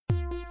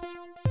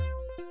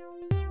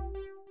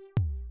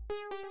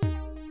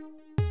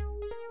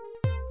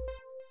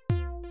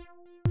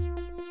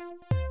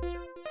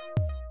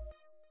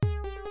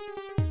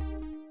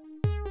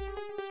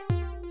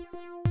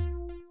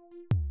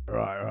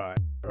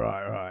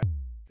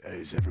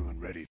Is everyone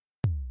ready?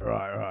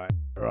 Right.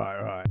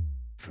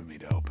 For me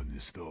to open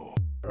this door.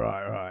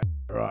 Right.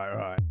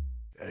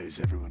 Is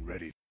everyone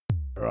ready?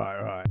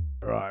 Right.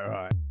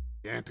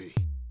 Yampy.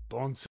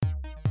 Bonza.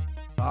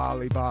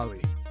 Bali. I'm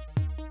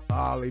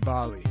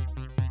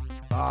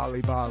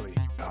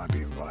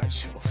being right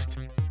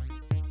shoved.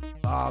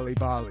 Bali.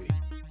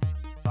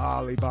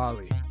 I'm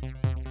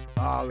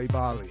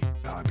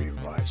being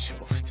right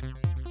shoved.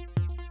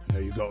 Now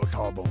you got a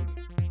carbone.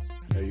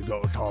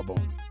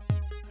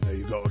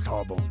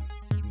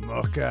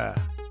 Mucker.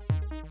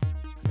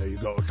 Now you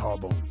got a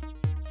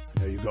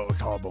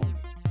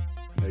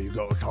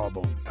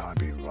carbone. I'm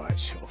being right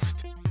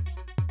shoved.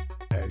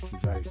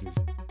 Aces. Aces.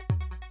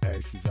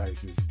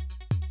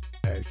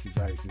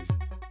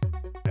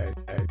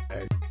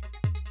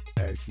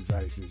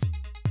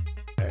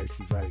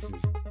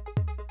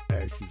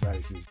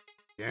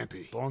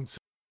 Yampy. Bonza.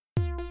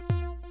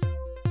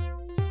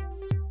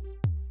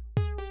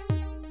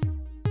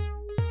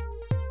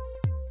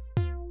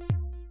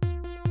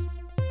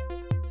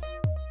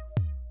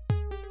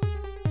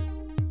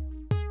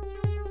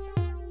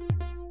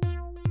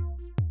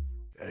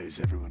 Is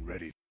everyone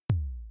ready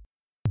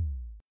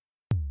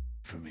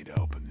for me to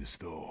open this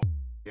door?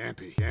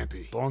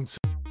 Yampy. Bonza.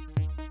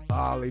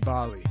 Bali.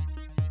 I'm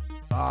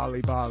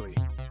being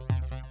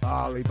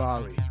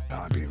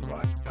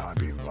right.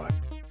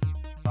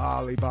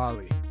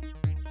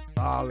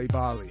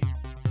 Bali.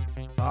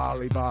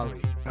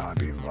 I'm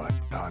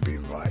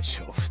being right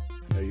shoved.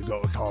 Now you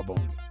got a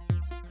carbone.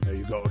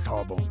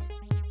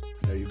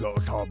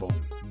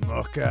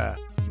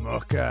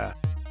 Mucker.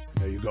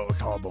 Now you got a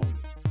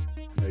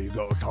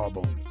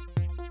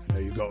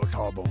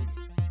carbone.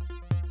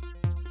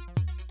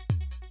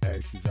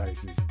 Aces.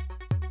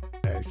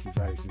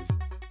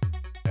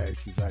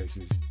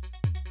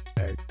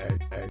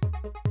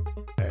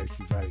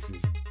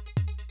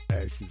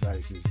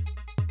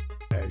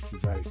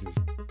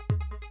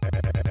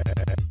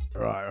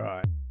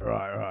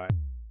 Right.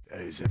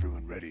 Is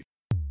everyone ready?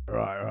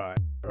 Right.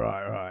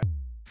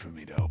 For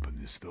me to open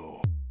this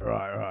door.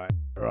 Right.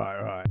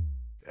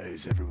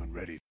 Is everyone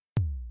ready?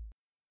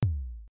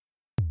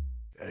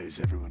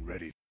 Is everyone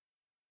ready?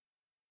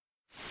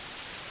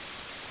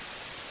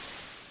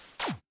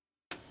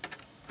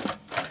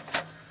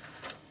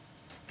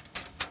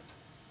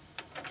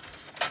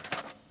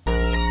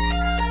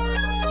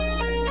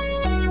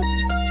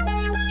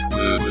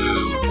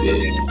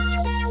 Moving.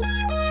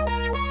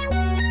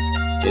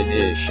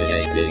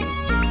 Initiating.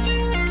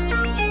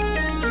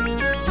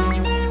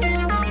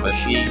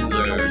 Machine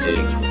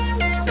learning.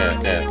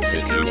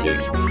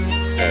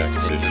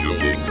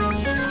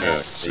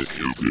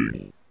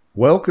 Executing.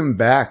 Welcome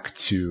back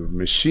to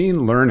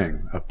Machine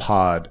Learning, a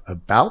pod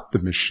about the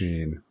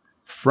machine,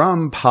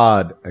 from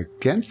Pod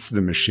Against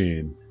the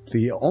Machine,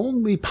 the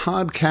only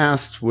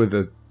podcast with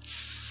a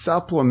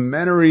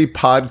supplementary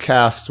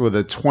podcast with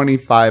a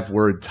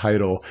 25-word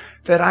title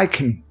that I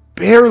can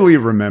barely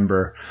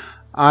remember.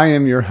 I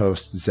am your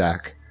host,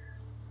 Zach,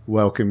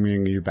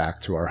 welcoming you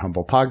back to our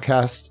humble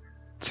podcast.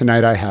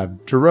 Tonight I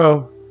have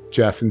Jerome,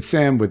 Jeff, and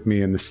Sam with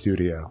me in the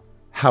studio.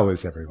 How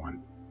is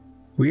everyone?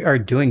 We are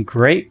doing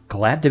great.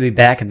 Glad to be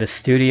back in the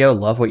studio.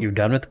 Love what you've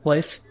done with the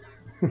place.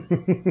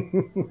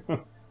 I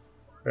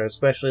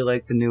especially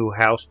like the new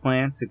house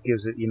plants. It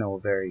gives it, a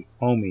very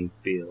homey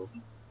feel.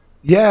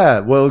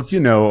 Yeah, well,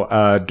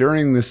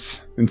 during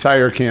this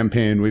entire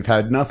campaign, we've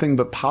had nothing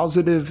but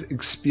positive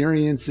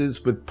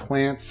experiences with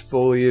plants,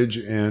 foliage,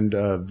 and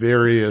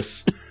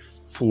various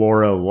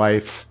flora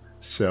life.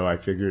 So I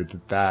figured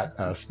that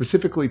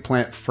specifically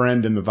Plant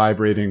Friend in the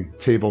vibrating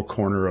table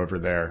corner over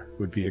there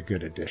would be a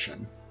good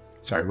addition.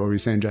 Sorry, what were you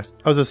saying, Jeff?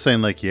 I was just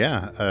saying,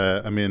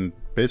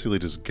 basically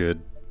just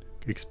good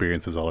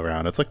experiences all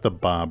around. It's like the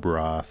Bob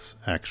Ross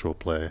actual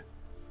play.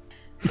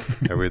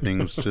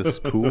 Everything's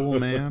just cool,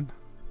 man.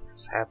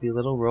 Just happy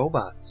little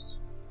robots.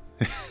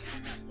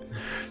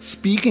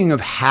 Speaking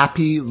of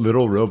happy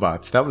little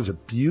robots, that was a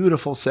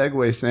beautiful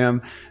segue,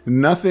 Sam.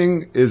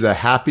 Nothing is a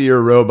happier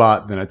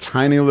robot than a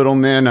tiny little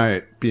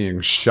nanite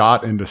being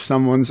shot into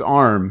someone's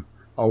arm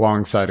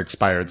alongside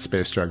expired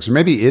space drugs. Or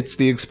maybe it's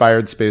the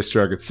expired space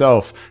drug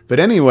itself.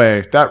 But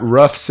anyway, that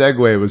rough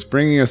segue was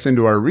bringing us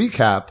into our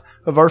recap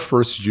of our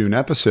first June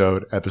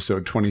episode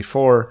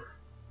 24,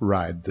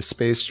 Ride the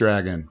Space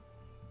Dragon.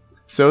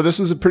 So this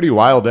was a pretty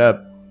wild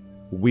ep.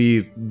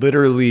 We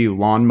literally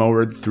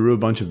lawnmowered through a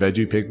bunch of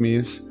veggie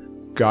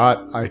pygmies,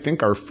 got, I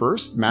think, our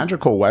first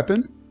magical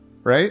weapon,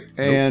 right?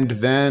 Nope. And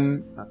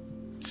then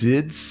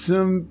did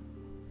some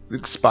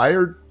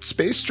expired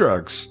space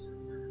drugs.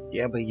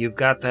 Yeah, but you've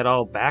got that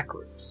all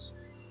backwards.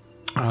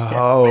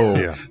 Oh.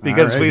 Yeah.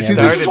 Because we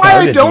started... This is why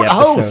I don't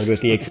host! With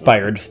the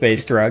expired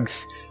space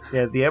drugs.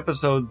 Yeah, the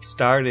episode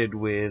started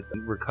with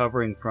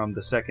recovering from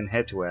the second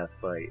Hetuath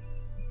fight.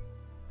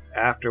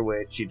 After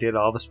which you did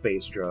all the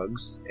space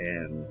drugs,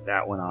 and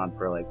that went on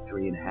for like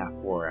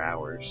 3.5, 4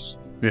 hours.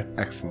 Yeah.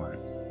 Excellent.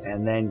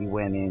 And then you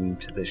went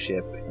into the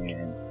ship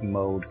and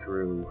mowed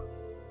through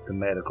the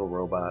medical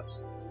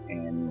robots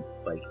and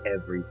like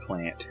every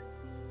plant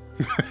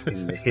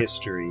in the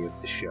history of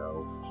the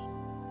show.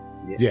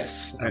 Yeah,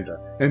 Yes. I'm done.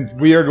 And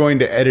we are going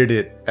to edit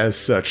it as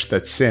such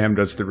that Sam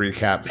does the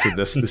recap for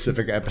this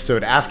specific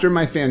episode after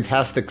my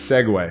fantastic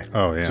segue.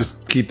 Oh, yeah.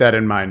 Just keep that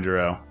in mind,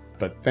 Duro.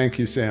 But thank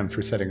you, Sam,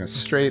 for setting us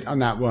straight on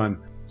that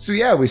one. So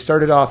yeah, we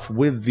started off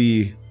with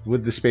the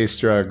space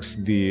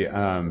drugs, the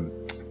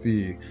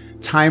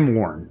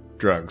time-worn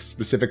drugs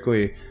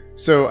specifically.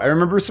 So I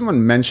remember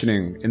someone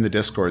mentioning in the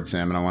Discord,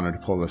 Sam, and I wanted to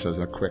pull this as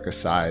a quick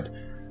aside.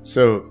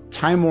 So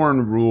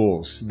time-worn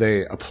rules,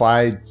 they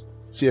apply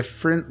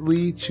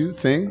differently to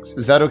things.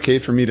 Is that okay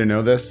for me to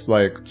know this?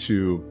 Like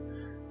to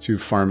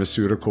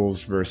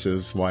pharmaceuticals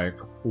versus like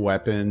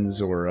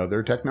weapons or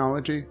other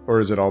technology? Or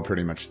is it all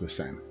pretty much the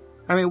same?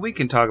 I mean, we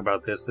can talk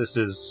about this. This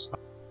is a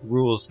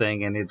rules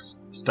thing, and it's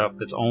stuff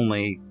that's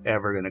only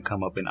ever going to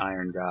come up in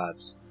Iron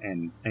Gods.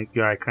 And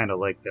I kind of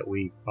like that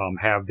we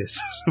have this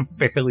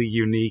fairly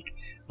unique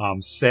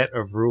set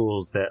of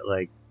rules that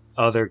like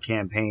other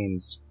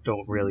campaigns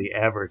don't really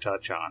ever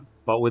touch on.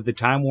 But with the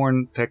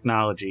time-worn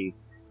technology,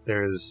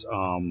 there's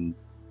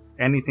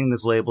anything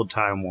that's labeled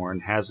time-worn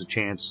has a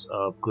chance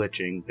of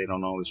glitching. They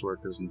don't always work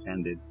as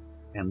intended.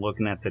 And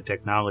looking at the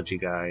technology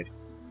guide,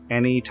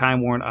 any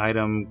time-worn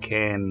item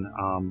can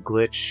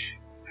glitch,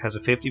 has a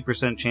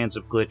 50% chance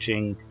of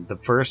glitching the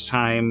first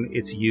time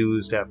it's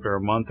used after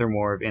a month or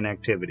more of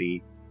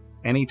inactivity,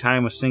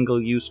 anytime a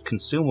single-use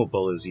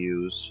consumable is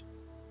used,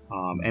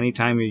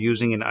 anytime you're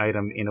using an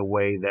item in a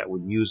way that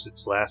would use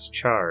its last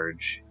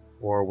charge,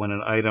 or when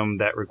an item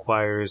that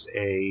requires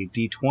a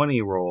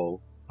d20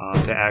 roll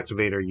to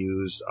activate or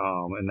use,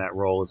 and that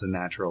roll is a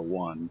natural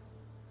 1.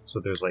 So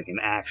there's like an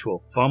actual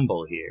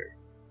fumble here.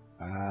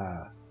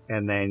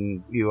 And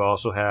then you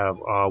also have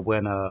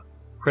when a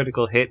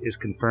critical hit is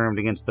confirmed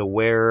against the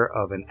wearer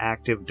of an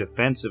active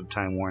defensive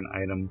time-worn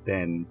item,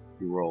 then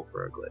you roll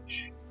for a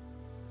glitch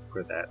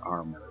for that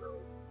armor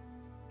or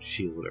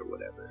shield or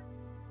whatever.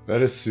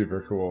 That is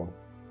super cool.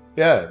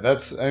 Yeah,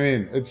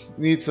 it's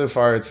neat so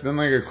far. It's been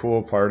like a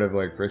cool part of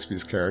like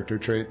Brixby's character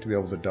trait to be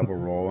able to double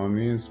roll on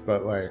these,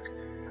 but like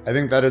I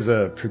think that is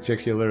a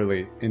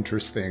particularly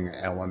interesting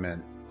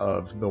element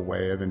of the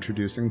way of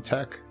introducing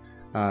tech.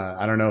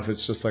 I don't know if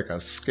it's just like a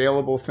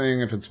scalable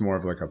thing, if it's more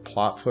of like a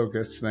plot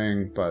focused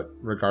thing, but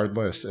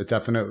regardless, it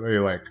definitely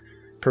like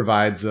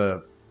provides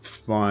a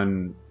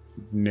fun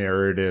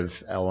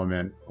narrative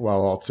element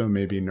while also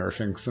maybe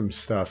nerfing some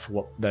stuff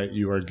that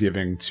you are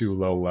giving to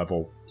low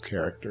level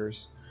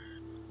characters.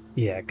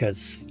 Yeah,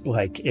 because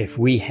like if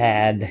we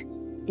had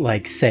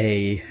like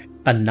say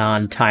a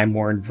non-time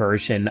worn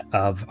version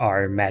of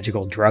our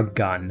magical drug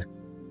gun,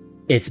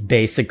 it's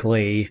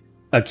basically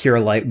a Cure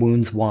Light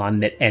Wounds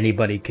wand that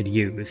anybody could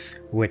use,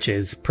 which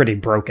is pretty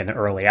broken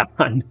early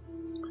on.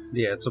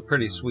 Yeah, it's a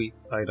pretty sweet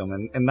item,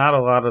 and not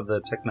a lot of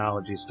the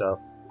technology stuff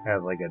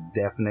has like a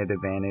definite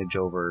advantage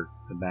over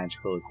the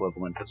magical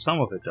equivalent, but some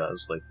of it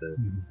does, like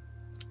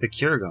the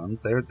cure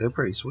guns, they're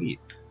pretty sweet.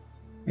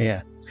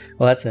 Yeah.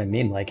 Well, that's what I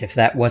mean. Like, if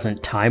that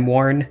wasn't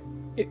time-worn,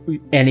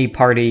 any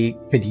party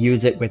could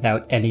use it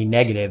without any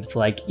negatives.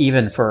 Like,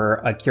 even for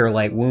a Cure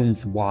Light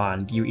Wounds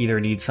wand, you either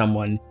need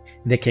someone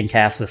that can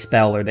cast a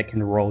spell or that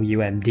can roll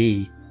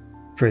UMD.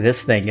 For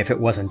this thing, if it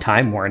wasn't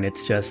time-worn,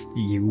 it's just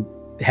you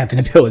have an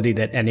ability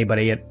that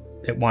anybody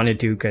that wanted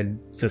to could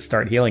just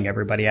start healing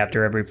everybody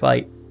after every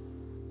fight.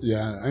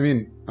 Yeah, I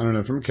mean, I don't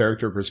know, from a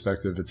character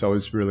perspective, it's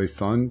always really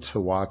fun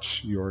to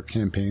watch your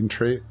campaign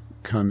trait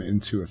come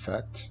into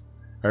effect.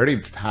 I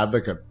already had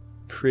like a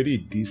pretty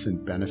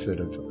decent benefit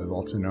of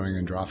also knowing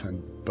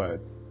Androphen, but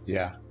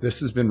yeah, this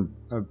has been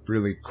a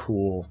really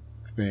cool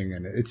thing,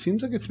 and it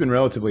seems like it's been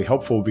relatively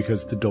helpful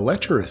because the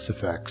deleterious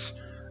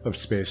effects of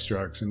space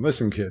drugs, and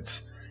listen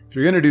kids, if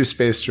you're going to do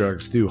space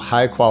drugs, do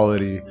high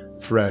quality,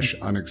 fresh,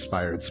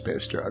 unexpired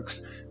space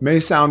drugs. May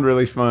sound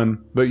really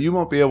fun, but you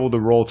won't be able to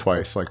roll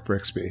twice like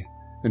Brixby,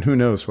 and who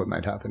knows what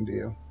might happen to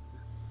you.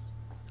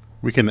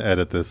 We can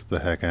edit this the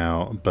heck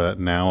out, but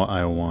now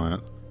I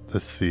want to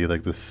see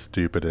like the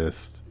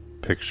stupidest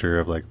picture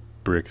of like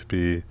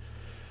Brixby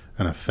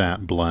and a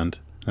fat blunt,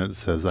 and it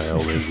says I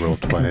always roll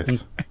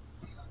twice.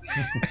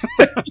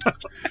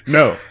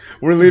 No,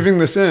 we're leaving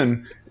this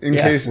in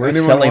case anyone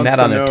selling wants that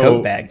to on a know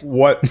tote bag.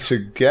 what to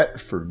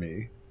get for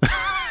me.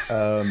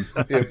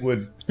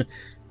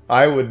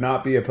 I would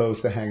not be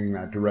opposed to hanging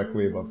that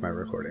directly above my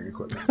recording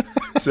equipment.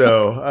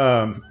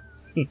 So,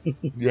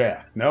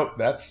 yeah, nope,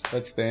 that's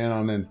staying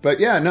on in. But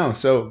yeah, no.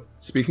 So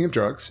speaking of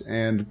drugs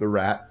and the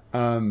rat,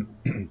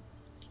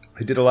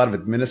 I did a lot of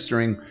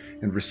administering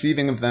and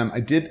receiving of them.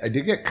 I did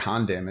get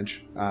con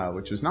damage,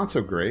 which was not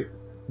so great.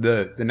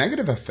 The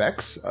negative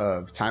effects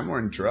of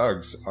time-worn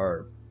drugs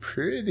are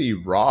pretty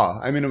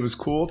raw. I mean, it was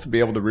cool to be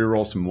able to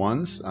reroll some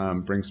ones,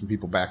 bring some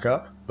people back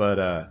up.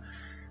 But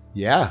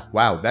yeah,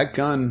 wow, that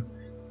gun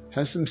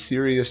has some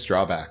serious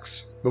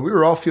drawbacks. But we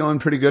were all feeling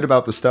pretty good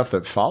about the stuff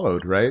that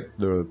followed, right?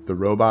 The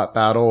robot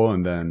battle,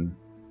 and then...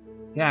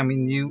 Yeah, I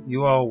mean,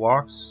 you all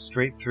walked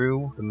straight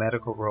through the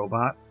medical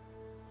robot.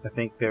 I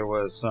think there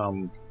was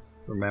some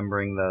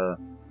remembering the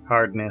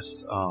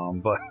hardness,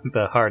 but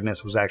the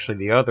hardness was actually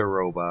the other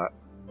robot.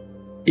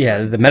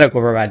 Yeah, the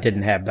medical robot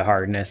didn't have the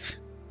hardness.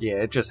 Yeah,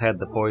 it just had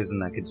the poison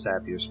that could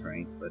sap your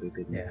strength, but it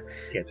didn't Yeah.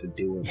 get to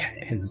do it.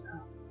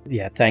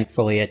 Yeah,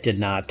 thankfully it did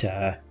not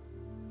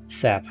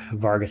sap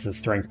Vargas's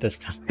strength this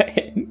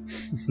time.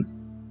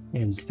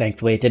 And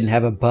thankfully it didn't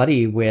have a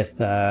buddy with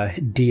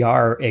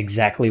DR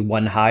exactly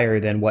one higher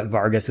than what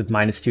Vargas with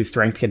 -2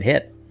 strength can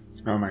hit.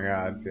 Oh my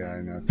god, yeah,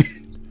 I know.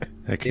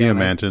 Hey, can you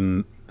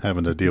imagine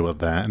having to deal with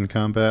that in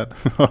combat?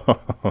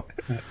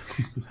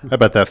 I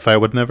bet that fight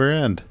would never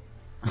end.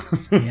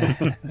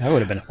 Yeah, that would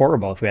have been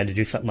horrible if we had to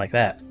do something like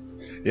that.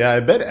 Yeah, I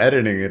bet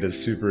editing it is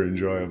super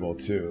enjoyable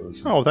too.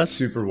 It's That's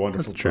super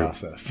wonderful that's true.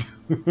 process.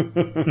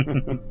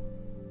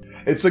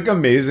 It's like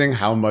amazing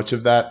how much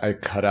of that I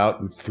cut out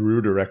and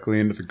threw directly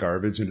into the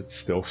garbage, and it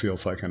still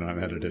feels like an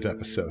unedited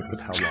episode with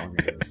how long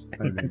it is.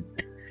 I mean,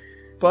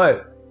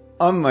 but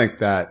unlike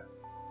that,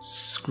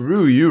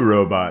 screw you,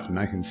 robot, and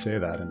I can say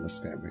that in this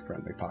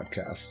family-friendly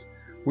podcast.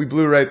 We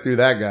blew right through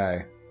that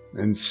guy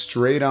and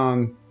straight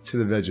on to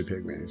the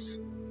Vegapygmies,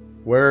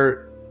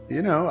 where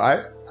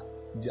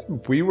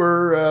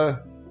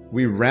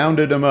we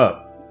rounded him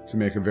up to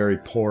make a very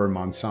poor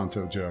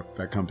Monsanto joke.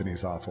 That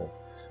company's awful.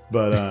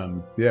 But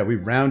yeah, we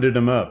rounded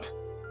him up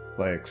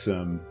like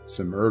some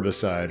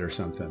herbicide or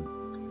something.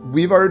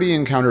 We've already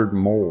encountered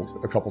mold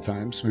a couple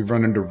times. We've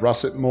run into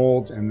russet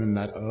mold and then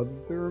that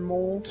other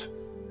mold.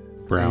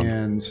 Brown.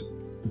 And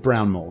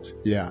brown mold,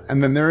 yeah.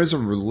 And then there is a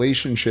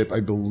relationship, I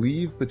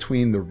believe,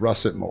 between the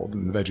russet mold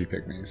and the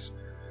Vegapygmies.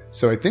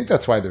 So I think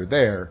that's why they're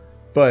there.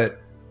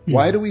 But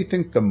why do we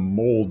think the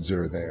molds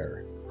are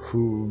there?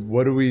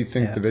 What do we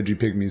think the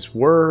Vegapygmies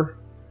were?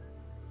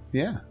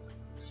 Yeah.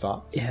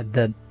 Thoughts? Yeah,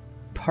 the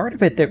part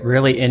of it that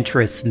really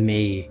interests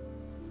me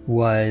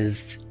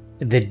was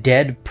the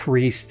dead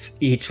priests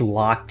each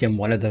locked in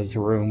one of those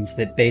rooms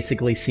that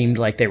basically seemed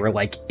like they were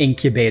like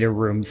incubator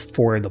rooms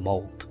for the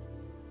mold.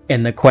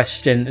 And the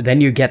question,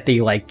 then you get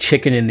the like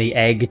chicken and the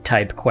egg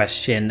type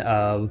question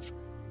of,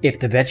 if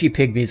the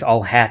Vegapygmies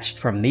all hatched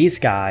from these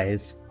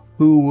guys,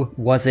 who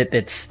was it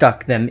that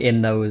stuck them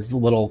in those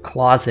little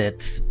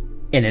closets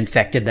and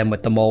infected them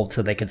with the mold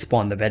so they could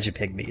spawn the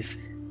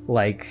Vegapygmies?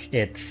 Like,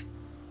 it's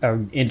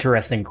an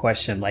interesting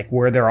question. Like,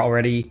 were there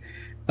already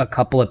a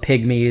couple of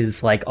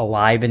pygmies like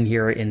alive in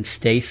here in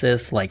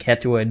stasis, like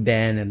Hetua had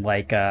been and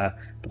like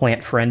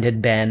Plant Friend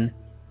had been,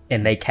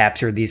 and they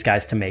captured these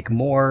guys to make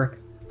more?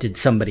 Did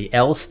somebody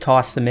else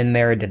toss them in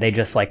there? Did they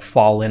just like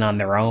fall in on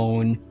their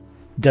own?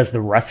 Does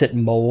the russet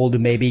mold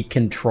maybe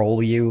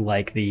control you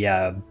like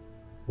the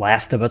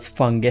Last of Us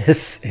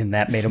fungus, and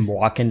that made them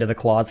walk into the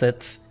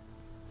closets?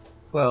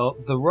 Well,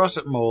 the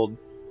russet mold,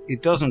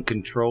 it doesn't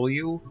control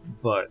you,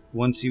 but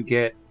once you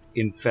get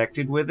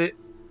infected with it,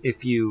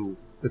 if you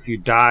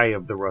die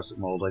of the russet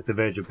mold, like the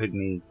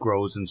Vegapygmy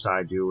grows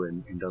inside you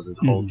and does a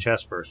whole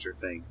chest burster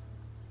thing.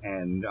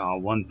 And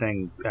one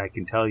thing I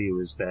can tell you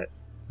is that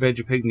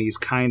Vegapygmies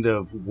kind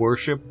of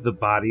worship the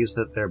bodies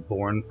that they're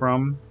born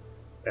from,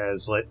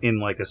 as in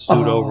like a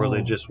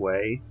pseudo-religious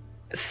way.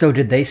 So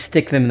did they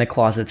stick them in the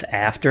closets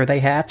after they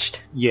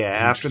hatched? Yeah,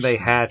 after they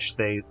hatched,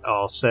 they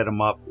all set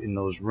them up in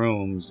those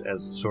rooms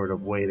as a sort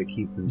of way to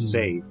keep them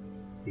safe,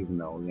 even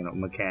though,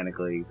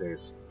 mechanically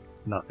there's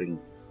nothing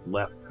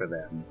left for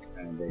them.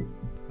 And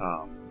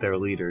their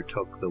leader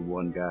took the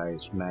one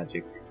guy's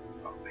magic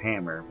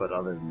hammer, but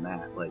other than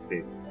that, like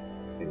they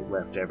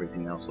left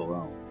everything else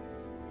alone.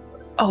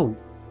 Oh,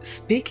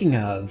 speaking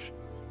of,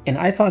 and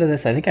I thought of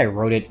this, I think I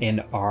wrote it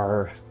in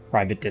our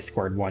private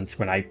Discord once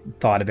when I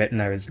thought of it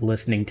and I was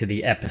listening to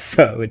the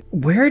episode.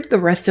 Where did the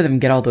rest of them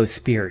get all those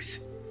spears?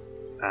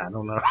 I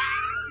don't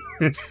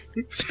know.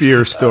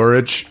 Spear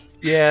storage.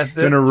 Yeah,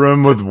 It's in a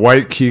room with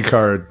white key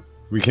card.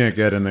 We can't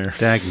get in there.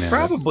 Dagnabbit.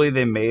 probably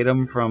they made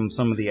them from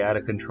some of the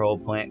out-of-control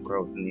plant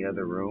growth in the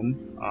other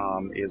room.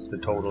 Is the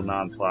total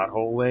non-plot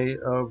hole way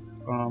of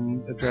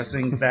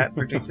addressing that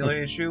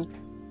particular issue.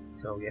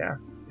 So yeah,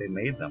 they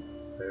made them.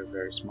 They're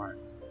very smart.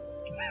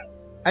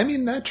 I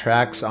mean, that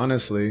tracks,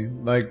 honestly.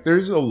 Like,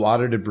 there's a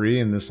lot of debris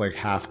in this, like,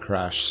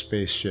 half-crashed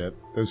spaceship,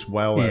 as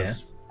well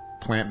as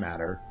plant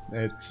matter.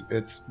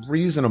 It's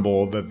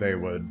reasonable that they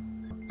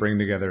would bring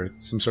together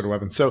some sort of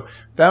weapon. So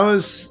that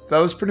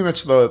was pretty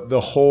much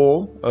the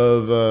whole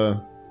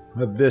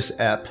of this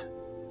ep,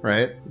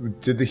 right? We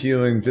did the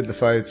healing, did the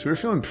fights. We were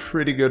feeling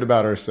pretty good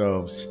about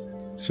ourselves.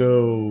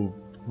 So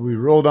we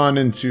rolled on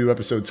into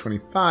episode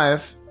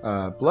 25.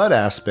 Blood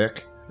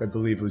Aspic, I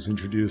believe, was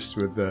introduced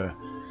with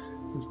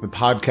it's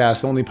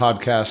the only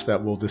podcast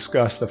that will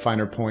discuss the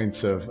finer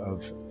points of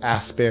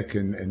aspic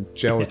and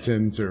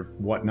gelatins or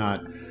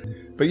whatnot.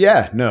 But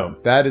yeah, no,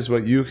 that is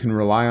what you can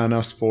rely on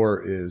us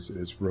for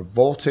is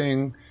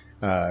revolting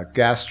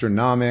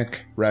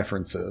gastronomic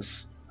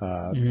references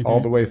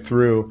all the way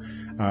through.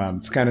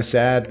 It's kind of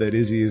sad that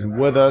Izzy isn't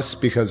with us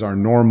because our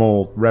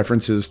normal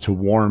references to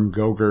warm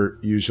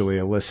Go-Gurt usually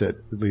elicit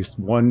at least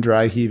one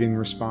dry heaving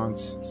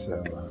response.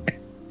 So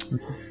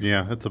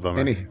Yeah, that's a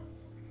bummer.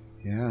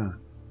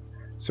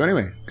 So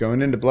anyway,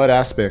 going into Blood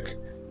Aspic.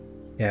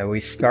 Yeah, we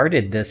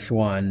started this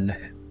one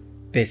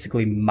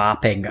basically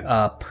mopping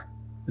up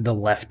the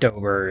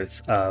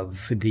leftovers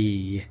of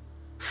the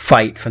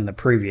fight from the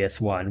previous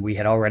one. We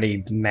had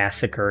already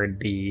massacred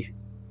the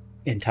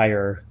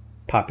entire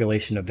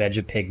population of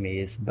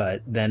Vegapygmies,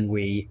 but then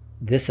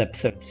this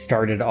episode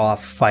started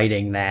off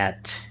fighting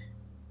that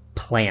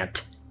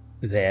plant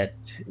that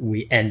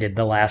we ended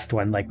the last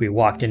one. Like, we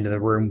walked into the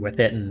room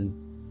with it,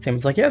 and Sam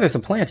was like, yeah, there's a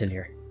plant in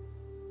here.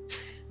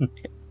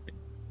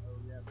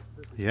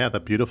 Yeah, the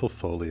beautiful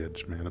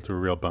foliage, man. It's a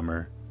real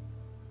bummer.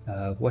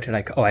 What did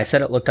I call? Oh, I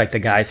said it looked like the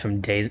guys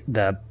from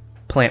the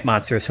plant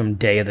monsters from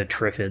Day of the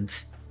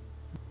Triffids.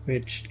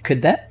 Which,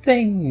 could that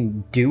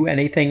thing do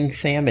anything,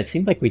 Sam? It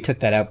seemed like we took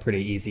that out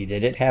pretty easy.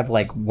 Did it have,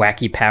 like,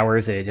 wacky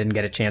powers that it didn't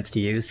get a chance to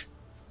use?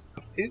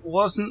 It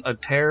wasn't a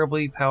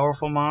terribly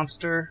powerful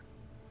monster.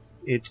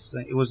 It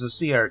was a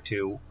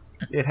CR2.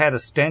 It had a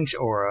stench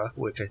aura,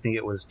 which I think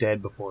it was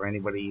dead before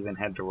anybody even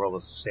had to roll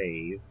a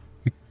save.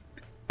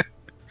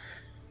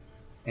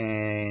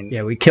 And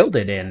yeah, we killed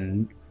it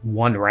in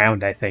one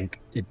round, I think.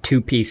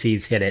 2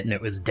 PCs hit it and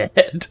it was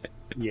dead.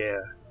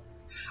 Yeah.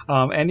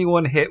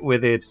 Anyone hit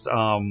with its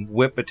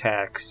whip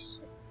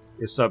attacks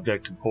is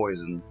subject to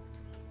poison.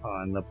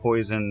 And the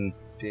poison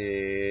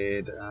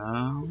did...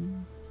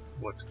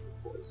 what did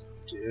the poison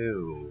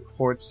do?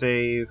 Fort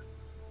save,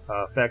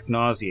 effect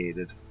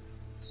nauseated.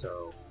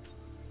 So,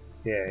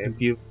 yeah, if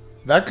you...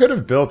 That could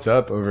have built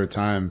up over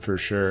time for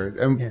sure.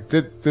 And Yeah.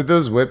 did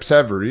those whips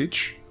have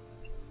reach?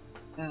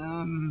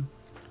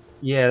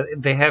 Yeah,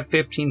 they have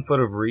 15 foot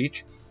of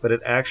reach, but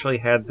it actually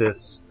has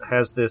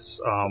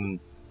this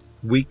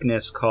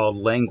weakness called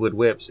languid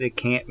whips. It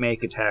can't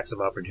make attacks of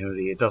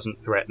opportunity. It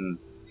doesn't threaten,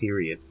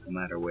 period, no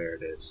matter where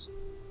it is.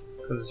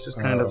 Because it's just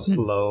kind of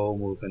slow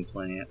moving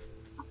plant.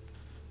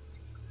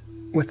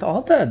 With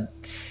all the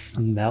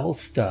smell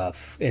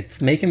stuff,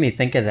 it's making me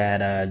think of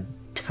that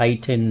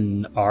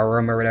Titan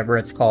Arum or whatever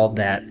it's called,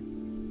 that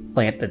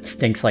plant that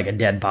stinks like a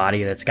dead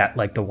body that's got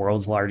like the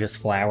world's largest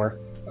flower.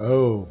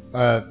 Oh,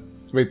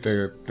 wait,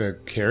 the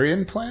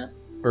carrion plant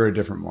or a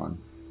different one?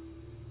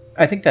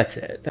 I think that's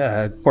it.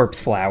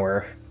 Corpse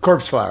flower.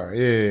 Corpse flower.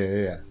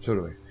 Yeah,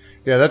 totally.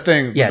 Yeah, that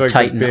thing Yeah, was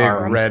like Titan a big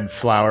Arum. red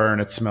flower, and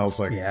it smells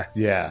like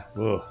Yeah.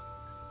 Ugh.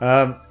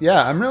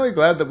 Yeah, I'm really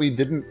glad that we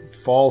didn't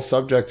fall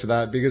subject to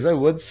that, because I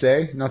would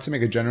say, not to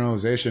make a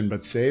generalization,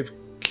 but save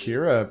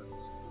Kira,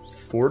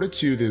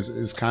 fortitude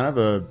is kind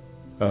of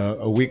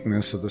a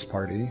weakness of this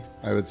party.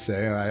 I would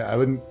say I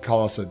wouldn't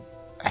call us a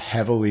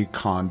heavily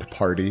conned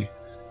party.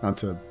 Not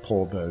to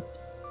pull the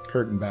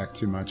curtain back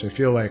too much. I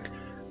feel like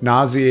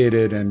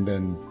nauseated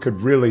and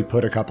could really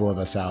put a couple of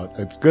us out.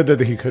 It's good that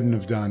he couldn't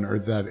have done, or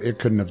that it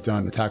couldn't have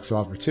done, attacks of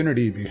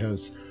opportunity,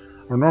 because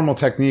our normal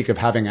technique of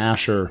having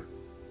Asher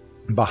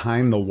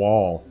behind the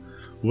wall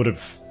would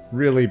have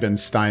really been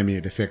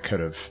stymied if it could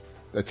have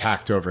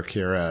attacked over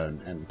Kira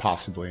and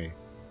possibly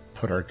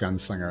put our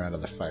gunslinger out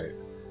of the fight.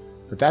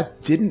 But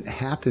that didn't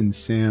happen,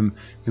 Sam,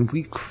 and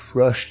we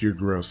crushed your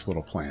gross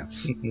little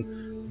plants.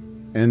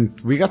 And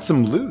we got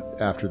some loot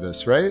after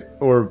this, right?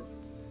 Or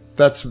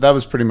that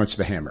was pretty much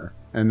the hammer,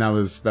 and that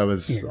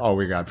was all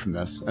we got from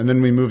this. And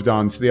then we moved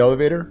on to the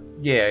elevator.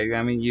 Yeah,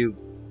 I mean, you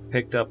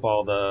picked up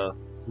all the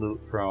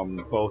loot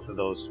from both of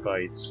those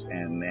fights,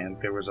 and then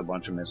there was a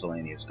bunch of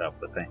miscellaneous stuff,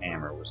 but the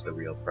hammer was the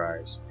real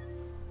prize.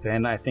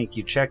 Then I think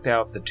you checked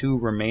out the 2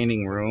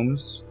 remaining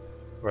rooms,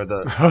 or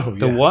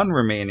the one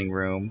remaining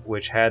room,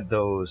 which had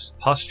those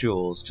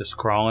pustules just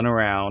crawling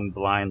around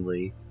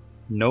blindly.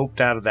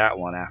 Noped out of that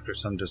one after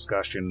some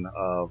discussion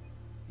of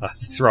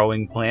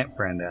throwing plant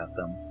friend at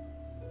them.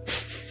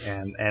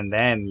 And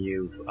then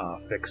you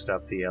fixed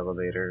up the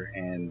elevator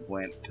and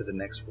went to the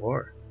next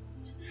floor.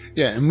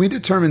 Yeah, and we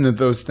determined that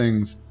those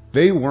things,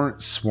 they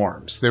weren't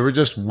swarms. They were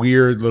just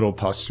weird little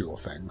pustule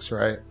things,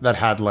 right? That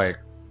had like,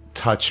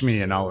 touch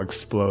me and I'll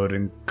explode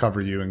and cover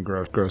you in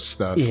gross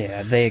stuff.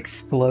 Yeah, they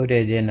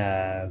exploded in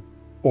a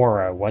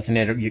aura, wasn't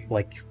it?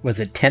 Like, was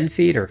it 10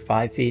 feet or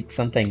 5 feet?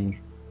 Something.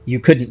 You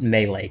couldn't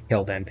melee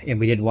kill them, and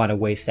we didn't want to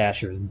waste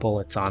Asher's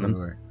bullets on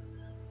them.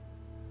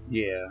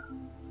 Yeah.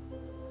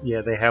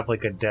 Yeah, they have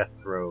like a death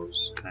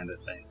throes kind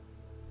of thing.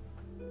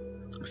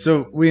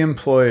 So we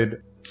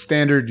employed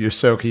standard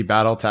Yosoki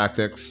battle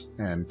tactics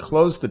and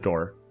closed the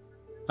door.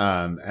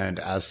 And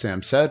as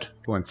Sam said,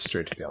 went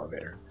straight to the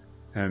elevator.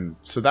 And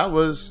so that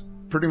was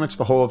pretty much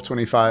the whole of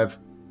 25.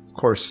 Of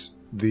course,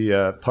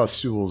 the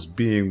pustules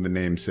being the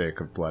namesake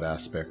of Blood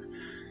Aspic.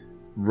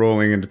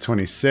 Rolling into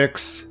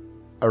 26.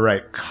 All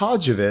right,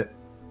 Kojavit,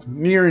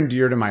 near and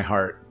dear to my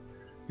heart,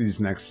 these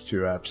next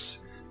 2 eps.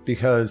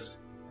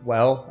 Because,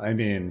 well, I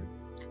mean,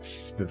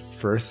 it's the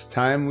first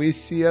time we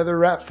see other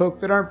rat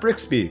folk that aren't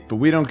Brixby. But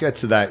we don't get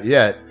to that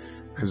yet.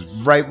 Because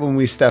right when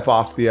we step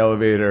off the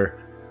elevator,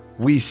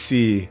 we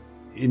see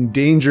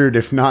endangered,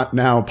 if not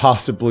now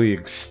possibly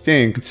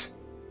extinct,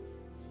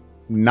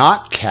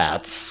 not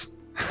cats.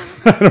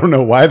 I don't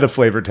know why the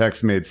flavor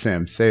text made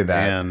Sam say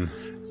that. And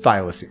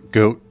Thylacines.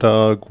 goat,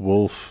 dog,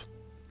 wolf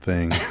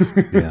things.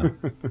 Yeah.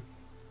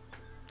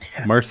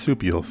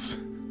 Marsupials.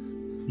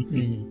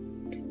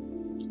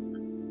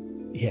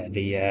 Yeah,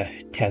 the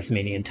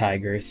Tasmanian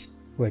tigers,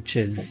 which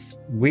is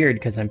weird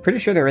because I'm pretty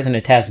sure there isn't a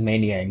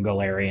Tasmania in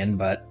Galarian,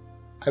 but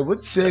I would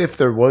say if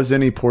there was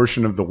any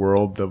portion of the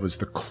world that was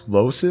the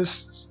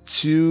closest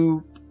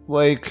to,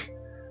 like,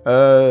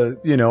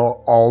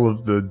 all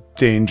of the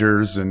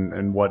dangers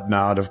and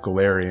whatnot of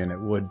Galarian, it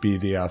would be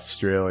the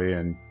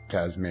Australian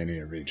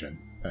Tasmania region.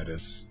 That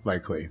is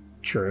likely.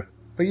 True.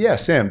 But yeah,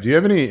 Sam, do you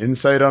have any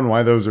insight on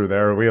why those are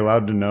there? Are we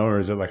allowed to know, or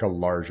is it like a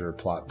larger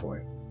plot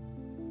point?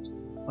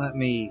 Let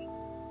me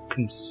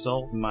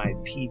consult my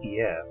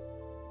PDF.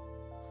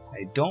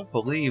 I don't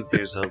believe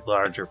there's a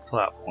larger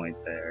plot point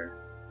there.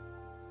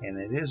 And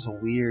it is a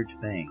weird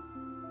thing.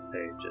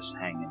 They're just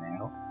hanging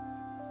out.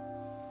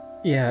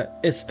 Yeah,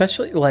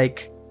 especially,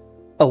 like,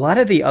 a lot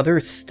of the other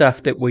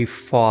stuff that we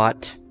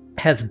fought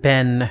has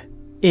been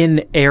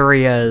in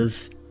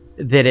areas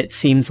that it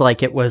seems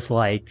like it was,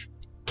 like,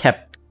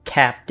 kept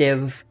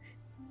captive,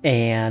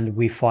 and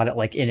we fought it,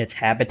 like, in its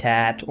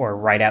habitat or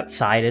right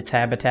outside its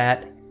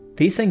habitat.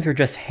 These things are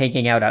just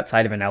hanging out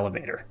outside of an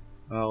elevator.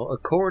 Well,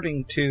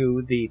 according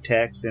to the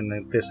text,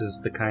 and this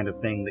is the kind of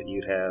thing that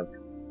you'd have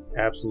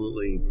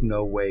absolutely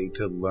no way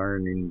to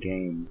learn in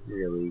game,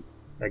 really.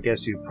 I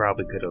guess you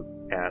probably could have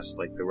asked,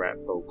 like, the rat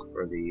folk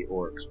or the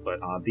orcs, but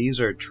these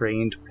are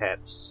trained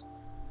pets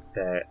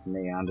that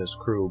Neander's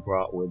crew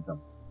brought with them.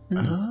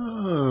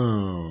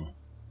 Oh.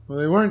 Well,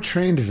 they weren't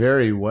trained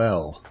very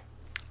well.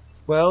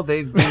 Well,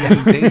 they've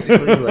been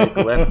basically, like,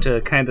 left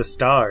to kind of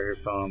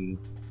starve,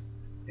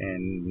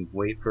 and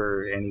wait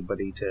for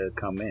anybody to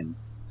come in.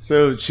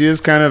 So she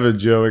is kind of a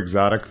Joe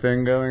Exotic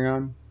thing going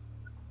on?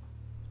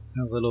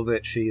 A little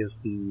bit. She is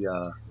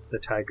the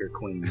Tiger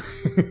Queen.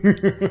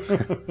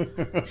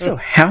 So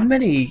how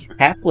many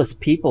hapless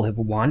people have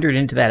wandered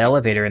into that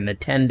elevator in the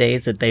 10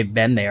 days that they've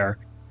been there,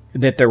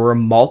 that there were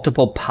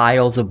multiple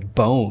piles of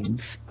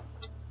bones?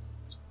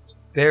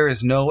 There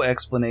is no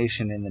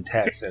explanation in the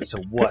text as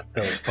to what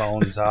those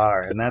bones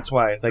are, and that's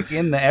why, like,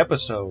 in the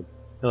episode,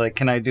 they're like,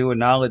 can I do a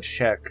knowledge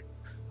check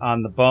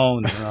on the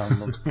bones? And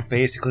I'm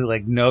basically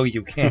like, no,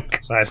 you can't,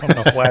 because I don't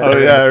know why. Oh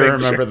yeah, I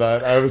remember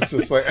that. I was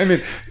just like, I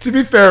mean, to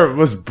be fair, it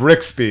was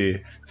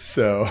Brixby,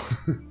 so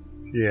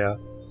yeah.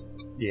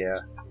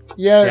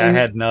 I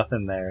had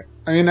nothing there.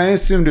 I mean, I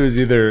assumed it was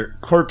either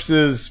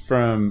corpses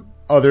from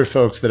other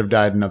folks that have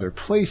died in other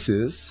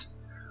places,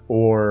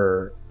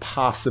 or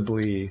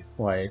possibly,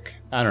 like,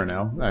 I don't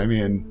know. I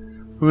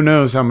mean, who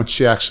knows how much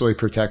she actually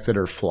protected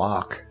her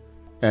flock.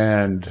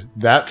 And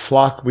that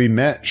flock we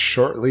met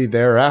shortly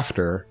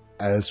thereafter,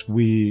 as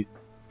we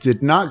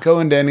did not go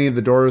into any of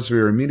the doors we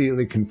were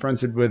immediately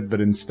confronted with,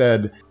 but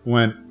instead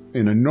went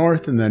in a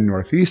north and then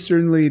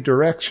northeasterly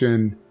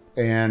direction.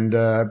 And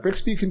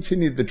Brixby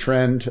continued the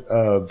trend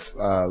of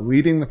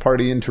leading the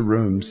party into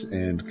rooms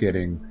and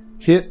getting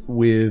hit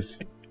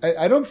with...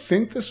 I don't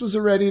think this was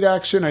a readied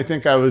action. I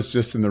think I was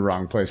just in the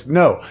wrong place.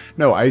 No,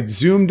 I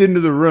zoomed into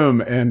the room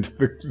and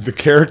the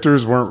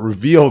characters weren't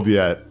revealed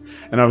yet.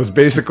 And I was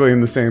basically in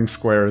the same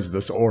square as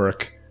this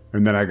orc.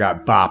 And then I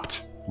got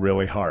bopped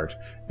really hard.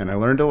 And I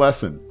learned a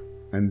lesson.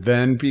 And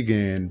then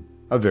began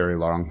a very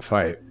long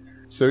fight.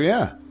 So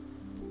yeah.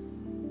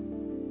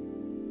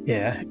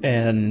 Yeah,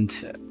 and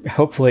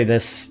hopefully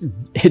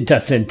it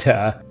doesn't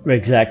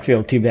make Zach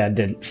feel too bad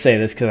to say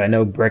this, because I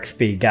know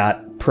Brixby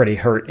got pretty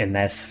hurt in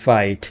this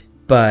fight.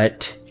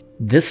 But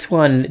this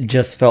one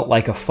just felt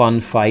like a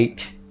fun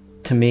fight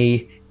to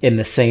me, in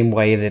the same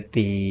way that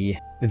the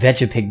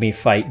Vegapygmy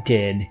fight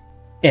did.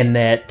 In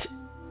that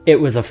it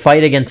was a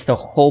fight against a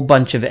whole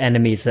bunch of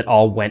enemies that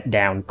all went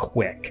down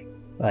quick.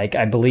 Like,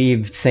 I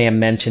believe Sam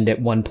mentioned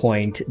at one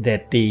point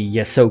that the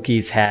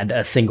Yosokis had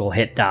a single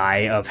hit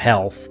die of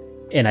health,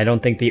 and I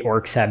don't think the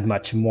orcs had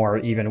much more,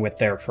 even with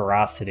their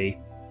ferocity.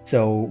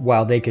 So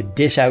while they could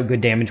dish out good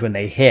damage when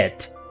they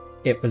hit,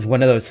 it was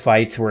one of those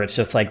fights where it's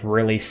just, like,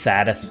 really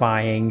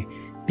satisfying,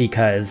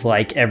 because,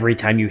 like, every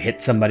time you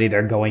hit somebody,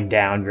 they're going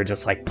down, you're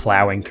just, like,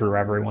 plowing through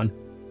everyone.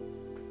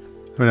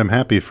 I mean, I'm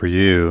happy for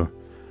you.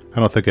 I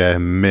don't think I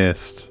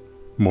missed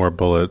more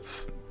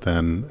bullets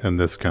than in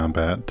this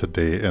combat to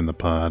date in the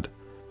pod.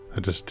 I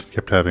just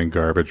kept having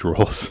garbage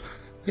rolls.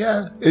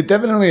 Yeah, it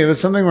was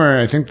something where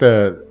I think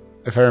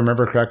if I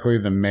remember correctly,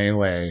 the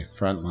melee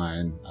front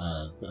line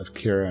of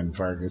Kira and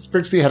Vargas.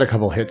 Brixby had a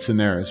couple hits in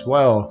there as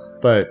well,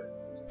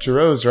 but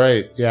Giroux's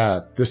right. Yeah,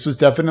 this was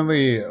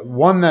definitely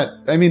one that,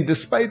 I mean,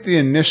 despite the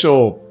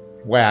initial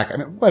whack, I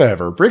mean,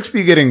 whatever.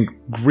 Brixby getting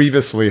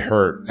grievously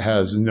hurt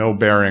has no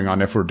bearing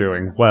on if we're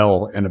doing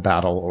well in a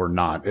battle or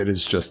not. It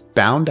is just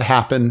bound to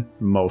happen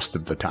most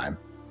of the time.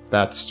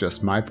 That's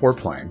just my poor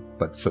playing.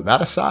 But so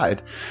that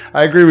aside,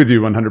 I agree with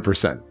you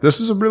 100%. This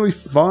was a really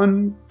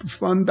fun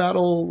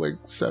battle, like,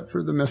 except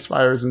for the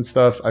misfires and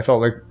stuff. I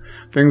felt like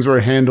things were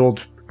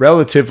handled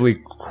relatively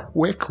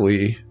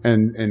quickly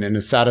and in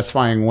a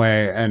satisfying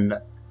way. And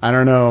I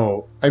don't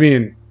know. I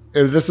mean,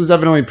 this was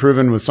definitely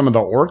proven with some of the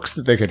orcs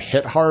that they could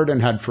hit hard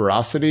and had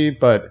ferocity,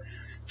 but it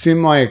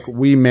seemed like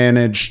we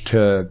managed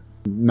to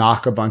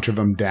knock a bunch of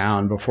them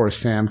down before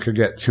Sam could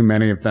get too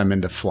many of them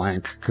into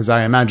flank, because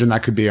I imagine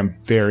that could be a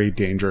very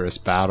dangerous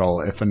battle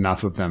if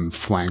enough of them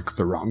flank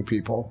the wrong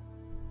people.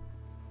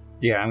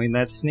 Yeah, I mean,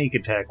 that sneak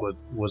attack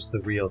was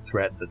the real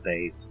threat that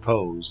they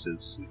posed,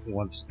 is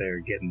once they're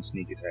getting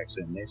sneak attacks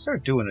in, they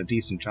start doing a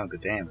decent chunk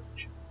of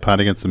damage. Pod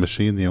Against the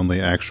Machine, the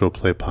only actual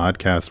play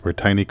podcast where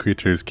tiny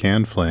creatures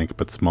can flank,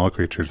 but small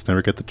creatures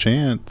never get the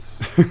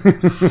chance.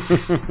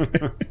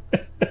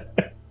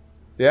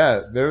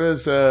 Yeah, there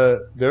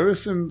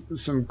was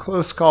some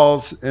close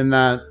calls in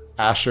that.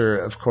 Asher,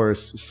 of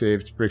course,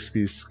 saved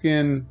Brixby's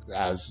skin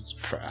as,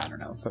 for, I don't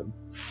know, the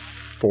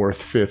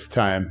fourth, fifth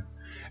time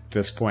at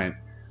this point.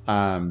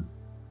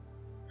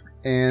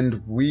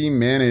 And we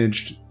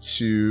managed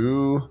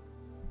to,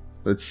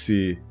 let's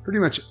see, pretty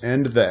much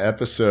end the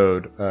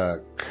episode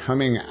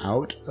coming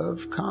out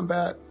of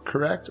combat,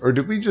 correct? Or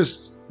did we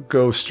just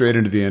go straight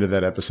into the end of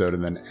that episode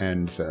and then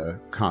end the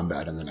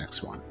combat in the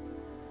next one?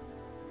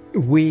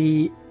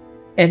 We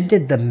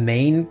ended the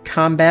main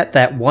combat.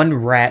 That one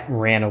rat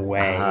ran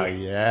away.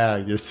 Yeah,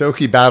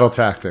 Yosoki battle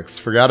tactics.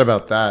 Forgot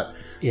about that.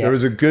 Yeah. There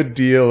was a good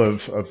deal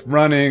of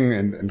running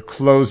and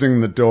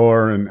closing the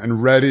door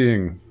and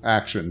readying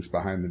actions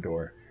behind the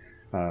door,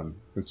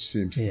 which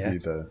seems to be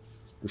the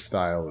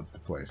style of the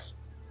place.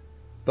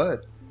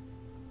 But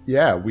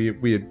yeah,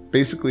 we had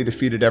basically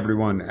defeated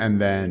everyone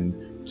and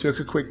then took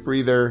a quick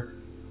breather,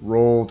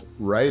 rolled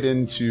right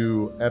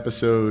into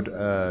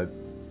episode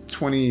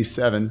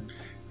 27.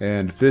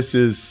 And this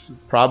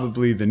is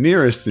probably the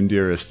nearest and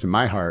dearest to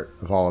my heart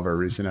of all of our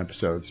recent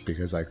episodes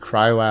because I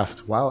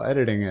cry-laughed while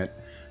editing it.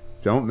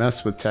 Don't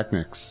mess with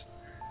Technics.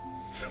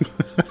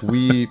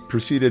 We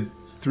proceeded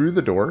through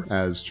the door,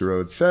 as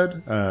Gerard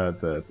said.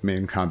 The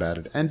main combat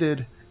had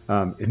ended.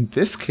 In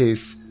this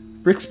case,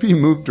 Brixby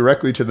moved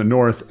directly to the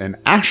north and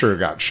Asher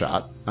got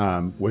shot,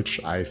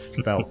 which I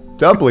felt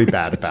doubly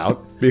bad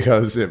about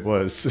because it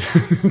was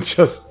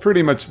just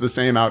pretty much the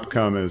same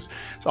outcome as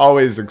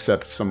always,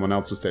 except someone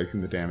else was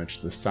taking the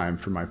damage this time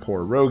for my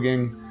poor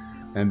roguing.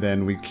 And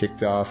then we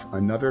kicked off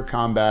another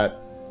combat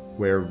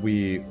where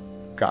we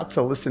got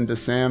to listen to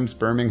Sam's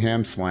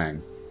Birmingham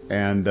slang.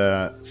 And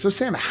so,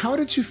 Sam, how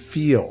did you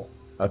feel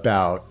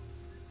about,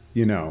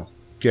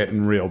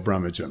 getting real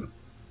brummagem,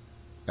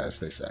 as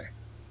they say?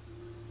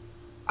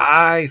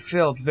 I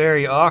felt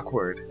very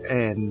awkward,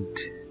 and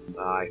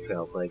I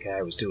felt like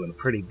I was doing a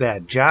pretty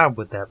bad job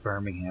with that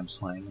Birmingham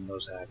slang and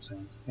those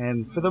accents.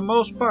 And for the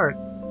most part,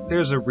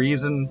 there's a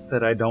reason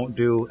that I don't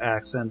do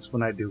accents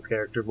when I do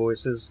character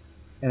voices,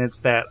 and it's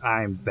that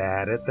I'm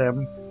bad at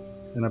them,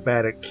 and I'm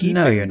bad at keeping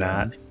them. No, you're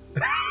not.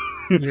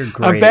 You're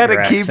great. I'm bad at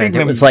your keeping accent.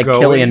 them It was like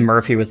going. Killian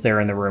Murphy was there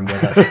in the room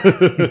with us.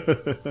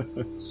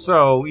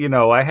 So,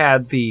 I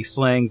had the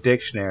slang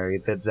dictionary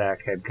that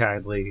Zach had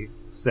kindly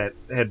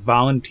had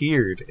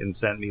volunteered and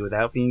sent me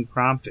without being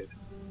prompted.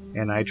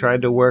 And I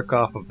tried to work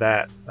off of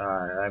that.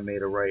 I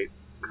made a right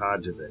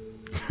codge of it.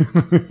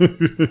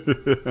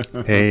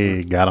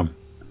 Hey, got him.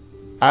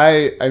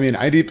 I mean,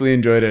 I deeply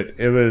enjoyed it.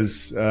 It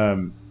was,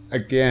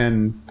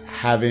 again,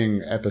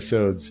 having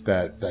episodes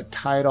that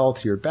tie it all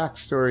to your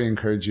backstory,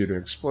 encourage you to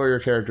explore your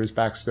character's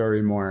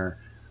backstory more.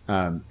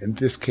 In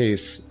this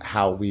case,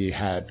 how we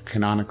had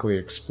canonically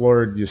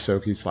explored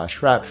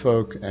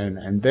Yosoki/Ratfolk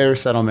and their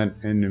settlement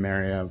in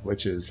Numeria,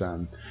 which is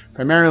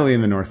primarily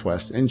in the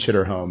northwest, in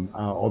Chitterhome,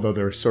 although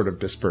they're sort of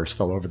dispersed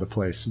all over the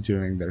place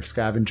doing their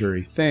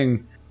scavengery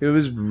thing. It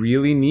was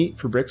really neat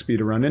for Brixby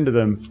to run into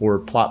them for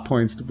plot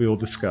points that we will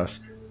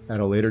discuss at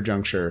a later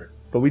juncture.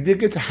 But we did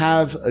get to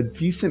have a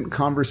decent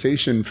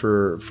conversation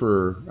for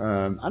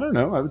I don't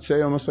know, I would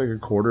say almost like a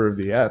quarter of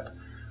the ep,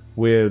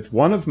 with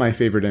one of my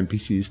favorite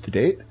NPCs to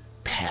date,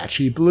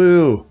 Patchy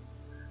Blue.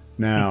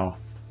 Now,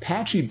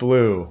 Patchy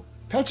Blue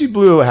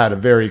had a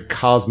very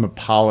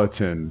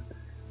cosmopolitan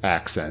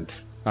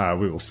accent,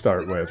 we will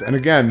start with. And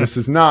again, this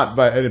is not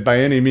by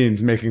any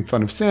means making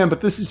fun of Sam,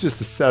 but this is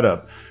just a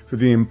setup for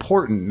the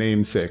important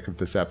namesake of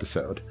this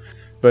episode.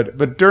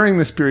 But during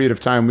this period of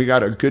time, we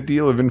got a good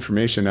deal of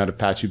information out of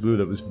Patchy Blue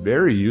that was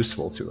very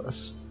useful to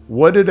us.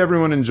 What did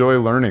everyone enjoy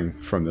learning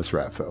from this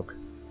Ratfolk?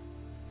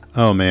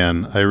 Oh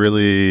man, I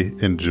really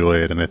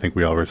enjoyed, and I think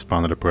we all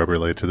responded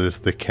appropriately to this,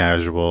 the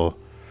casual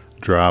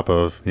drop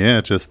of,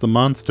 just the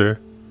monster.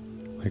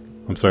 Like,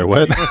 I'm sorry,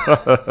 what?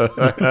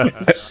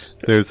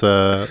 There's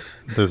a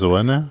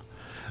what now?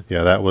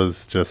 Yeah, that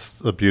was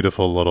just a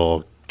beautiful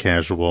little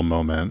casual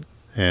moment,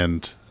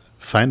 and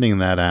finding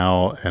that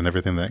out and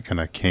everything that kind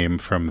of came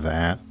from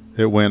that,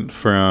 it went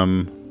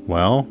from,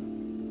 well,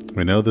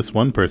 we know this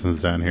one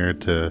person's down here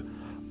to,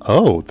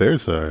 oh,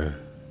 there's a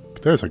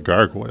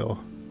gargoyle.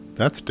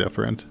 That's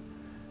different.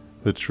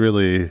 Which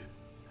really,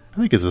 I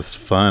think, is just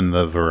fun,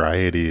 the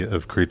variety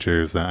of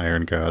creatures that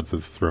Iron Gods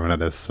has thrown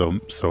at us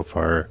so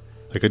far.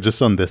 Like,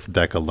 just on this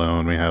deck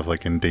alone, we have,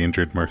 like,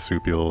 endangered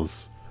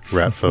marsupials,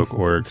 ratfolk,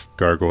 orc,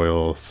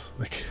 gargoyles.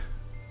 Like,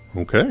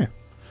 okay.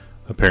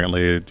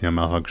 Apparently,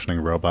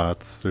 malfunctioning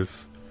robots.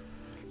 There's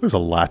a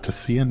lot to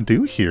see and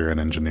do here in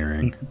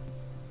engineering.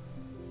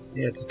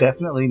 It's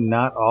definitely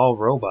not all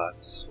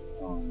robots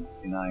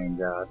in Iron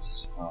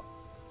Gods.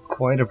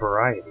 Quite a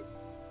variety.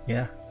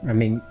 Yeah, I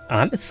mean,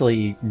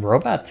 honestly,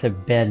 robots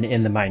have been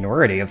in the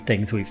minority of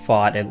things we've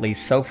fought, at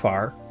least so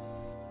far.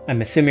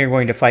 I'm assuming you're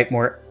going to fight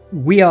more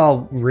we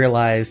all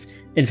realize,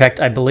 in fact,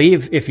 I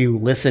believe if you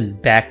listen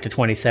back to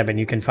 27,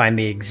 you can find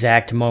the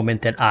exact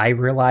moment that I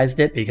realized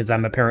it, because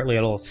I'm apparently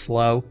a little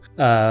slow.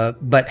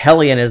 But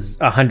Hellion is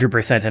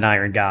 100% an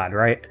Iron God,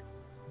 right?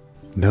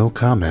 No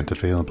comment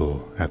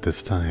available at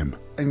this time.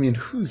 I mean,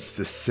 who's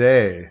to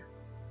say?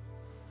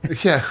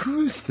 Yeah,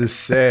 who's to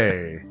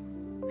say?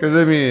 Because,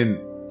 I mean,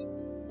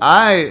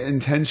 I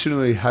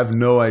intentionally have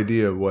no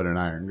idea what an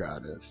Iron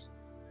God is.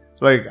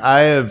 Like,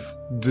 I have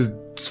just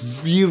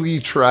really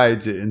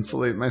tried to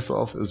insulate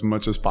myself as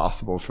much as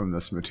possible from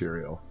this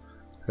material.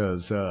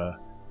 Because I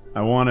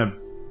want to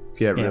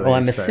get really Well,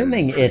 I'm excited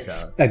assuming and freak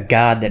it's out. a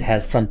god that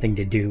has something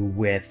to do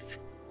with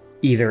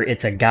either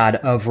it's a god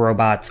of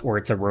robots or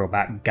it's a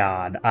robot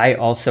god. I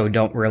also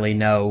don't really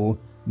know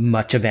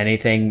much of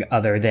anything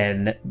other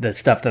than the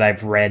stuff that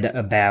I've read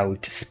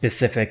about,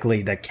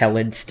 specifically the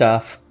Kellid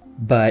stuff.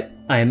 But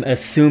I'm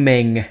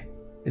assuming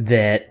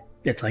that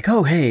it's like,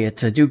 oh, hey,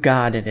 it's a new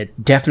god, and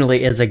it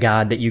definitely is a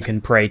god that you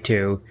can pray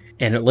to,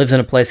 and it lives in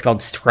a place called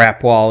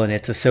Strapwall, and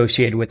it's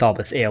associated with all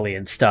this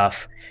alien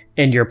stuff,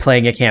 and you're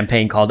playing a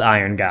campaign called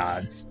Iron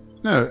Gods.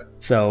 No,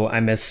 So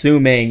I'm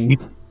assuming...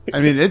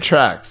 I mean, it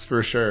tracks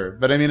for sure.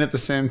 But I mean, at the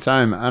same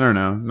time, I don't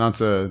know, not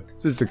to,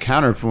 just a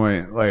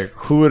counterpoint, like,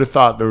 who would have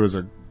thought there was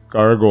a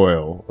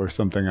gargoyle or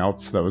something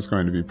else that was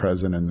going to be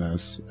present in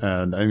this?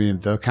 And I mean,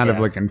 the kind of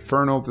like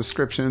infernal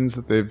descriptions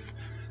that they've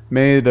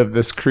made of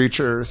this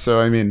creature.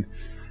 So, I mean,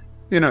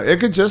 you know, it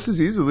could just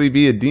as easily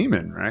be a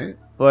demon, right?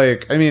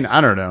 Like, I mean, I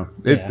don't know.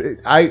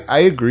 I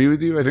agree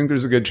with you. I think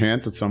there's a good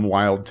chance it's some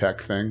wild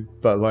tech thing.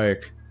 But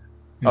like,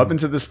 up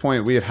until this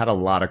point, we have had a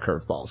lot of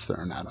curveballs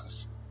thrown at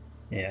us.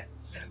 Yeah.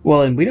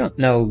 Well, and we don't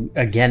know,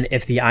 again,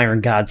 if the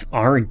Iron Gods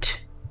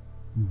aren't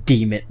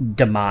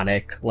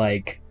demonic.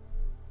 Like,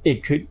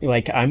 it could,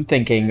 like, I'm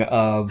thinking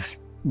of,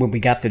 when we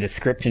got the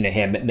description of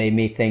him, it made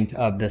me think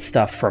of the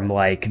stuff from,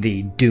 like,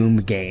 the Doom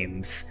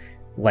games,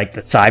 like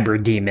the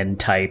Cyber Demon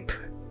type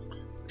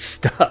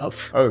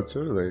stuff. Oh,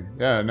 totally.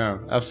 Yeah, no,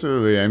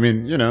 absolutely. I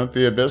mean, you know,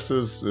 the Abyss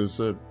is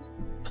a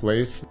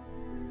place.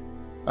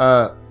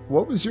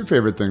 What was your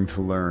favorite thing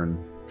to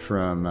learn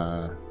from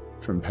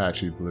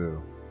Patchy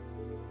Blue?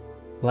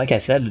 Like I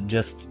said,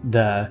 just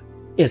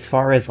as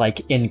far as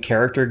like in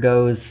character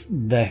goes,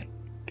 the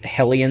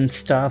Hellion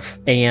stuff,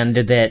 and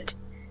that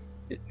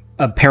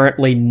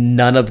apparently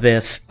none of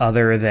this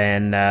other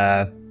than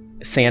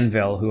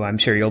Sandville, who I'm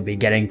sure you'll be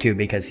getting to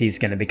because he's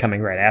going to be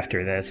coming right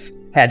after this,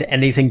 had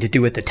anything to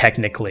do with the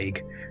Technic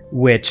League,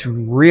 which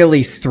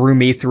really threw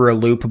me through a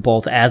loop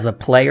both as a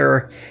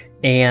player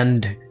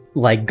and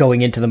like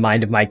going into the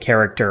mind of my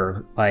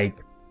character, like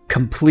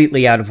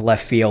completely out of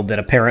left field, that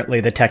apparently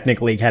the Technic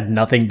League had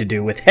nothing to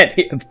do with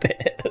any of this.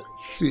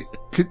 See,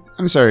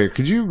 I'm sorry,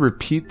 could you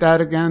repeat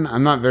that again?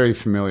 I'm not very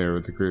familiar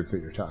with the group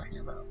that you're talking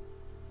about.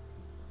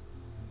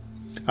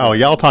 Oh,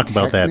 y'all talk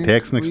about that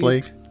Technic Technics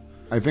League?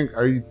 I think,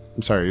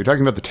 I'm sorry, you're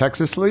talking about the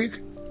Texas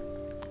League?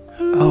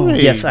 Oh,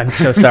 yes, I'm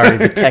so sorry.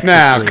 The Texas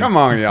Nah, League. come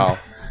on, y'all.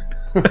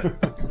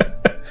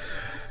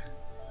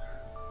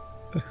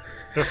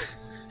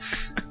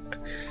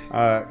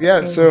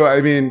 Yeah, so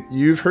I mean,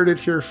 you've heard it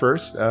here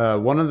first.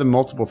 One of the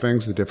multiple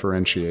things that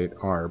differentiate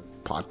our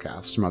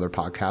podcast from other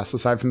podcasts,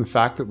 aside from the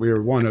fact that we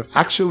are one of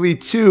actually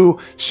two,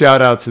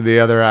 shout out to the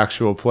other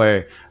actual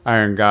play,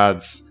 Iron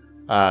Gods,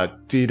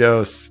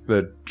 Didos,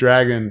 the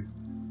dragon,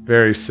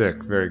 very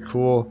sick, very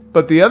cool.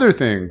 But the other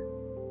thing,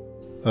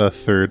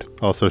 Third,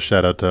 also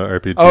shout out to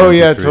RPG. oh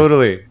yeah, MP3.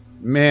 totally.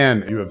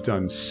 Man, you have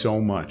done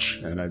so much,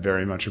 and I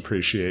very much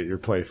appreciate your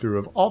playthrough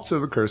of also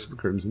The Curse of the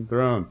Crimson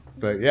Throne.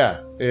 But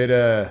yeah,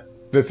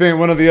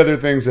 one of the other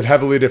things that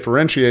heavily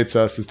differentiates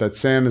us is that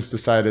Sam has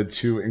decided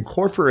to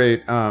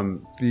incorporate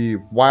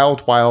the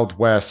Wild Wild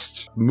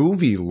West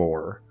movie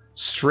lore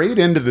straight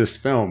into this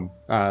film,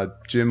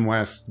 Jim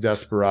West,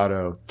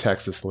 Desperado,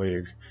 Texas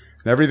League,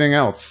 and everything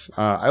else.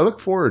 I look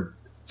forward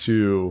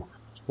to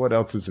what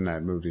else is in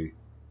that movie.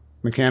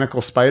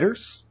 Mechanical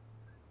Spiders?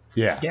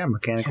 Yeah. Yeah,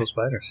 mechanical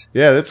spiders.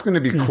 Yeah, that's going to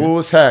be cool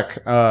as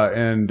heck.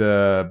 And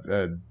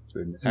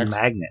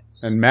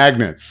Magnets. And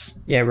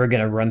magnets. Yeah, we're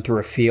going to run through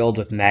a field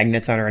with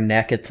magnets on our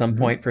neck at some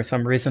point for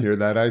some reason. Hear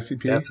that,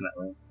 ICP?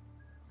 Definitely.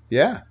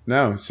 Yeah,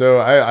 no. So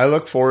I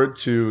look forward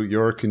to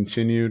your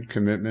continued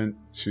commitment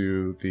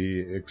to the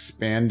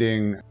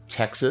expanding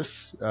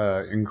Texas,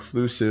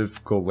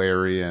 inclusive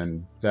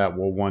Galarian that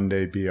will one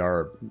day be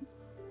our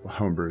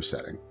homebrew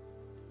setting.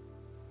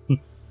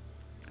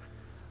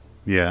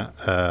 Yeah,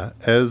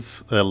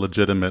 as a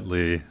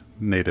legitimately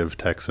native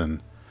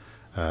Texan,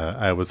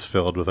 I was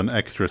filled with an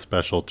extra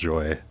special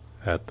joy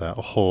at that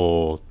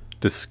whole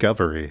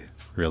discovery,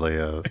 really,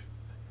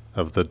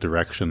 of the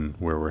direction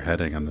where we're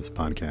heading on this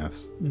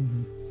podcast.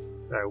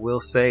 I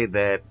will say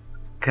that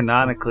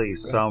canonically,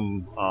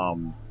 some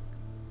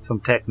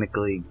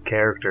technically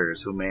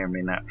characters who may or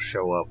may not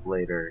show up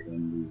later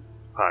in the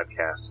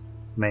podcast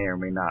may or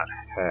may not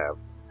have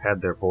had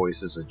their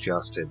voices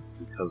adjusted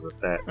because of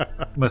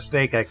that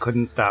mistake I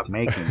couldn't stop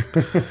making.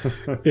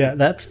 Yeah,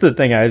 that's the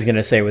thing I was going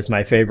to say was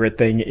my favorite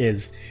thing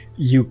is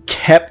you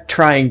kept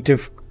trying to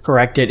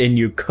correct it and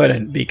you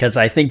couldn't, because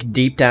I think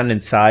deep down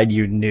inside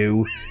you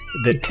knew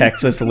that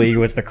Texas Lee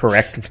was the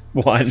correct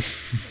one.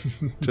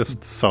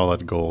 Just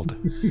solid gold.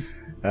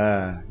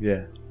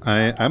 Yeah.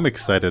 I'm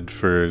excited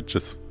for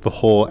just the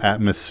whole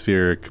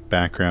atmospheric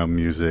background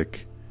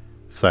music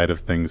side of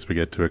things we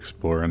get to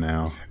explore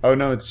now. Oh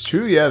no, it's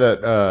true. Yeah,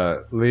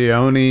 that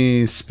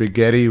Leone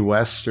spaghetti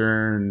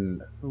western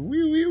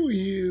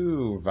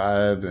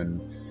vibe,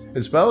 and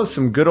as well as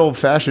some good old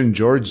fashioned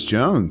George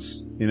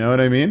Jones. You know what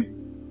I mean?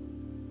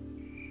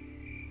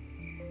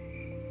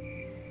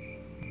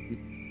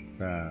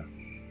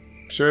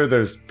 Sure,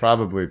 there's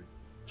probably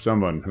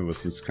someone who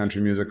listens to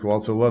country music who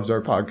also loves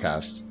our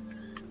podcast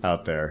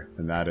out there,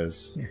 and that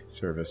is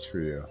service for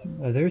you.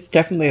 There's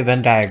definitely a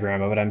Venn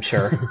diagram of it, I'm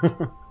sure.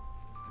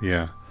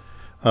 Yeah.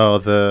 Oh,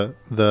 the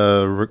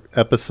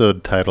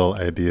episode title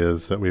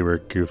ideas that we were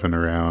goofing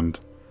around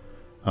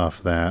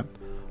off that.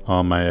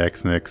 All my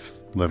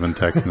ex-Nicks live in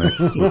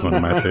Tex-Nicks was one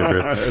of my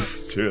favorites.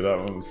 It's true. That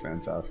one was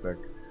fantastic.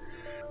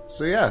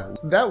 So yeah,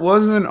 that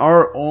wasn't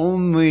our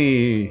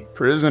only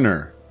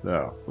prisoner,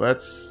 though.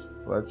 Let's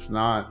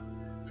not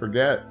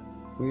forget.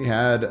 We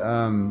had,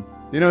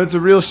 it's a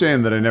real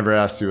shame that I never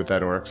asked you what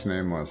that orc's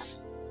name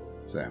was,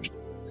 Sam.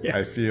 Yeah.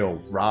 I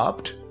feel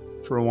robbed,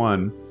 for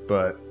one,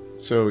 but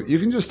so you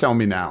can just tell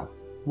me now.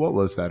 What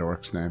was that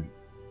orc's name?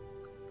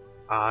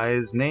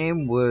 His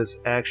name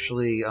was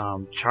actually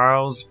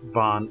Charles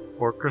von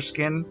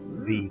Orkerskin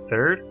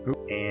III,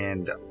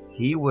 and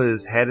he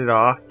was headed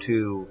off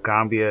to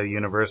Gambia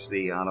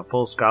University on a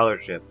full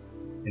scholarship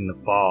in the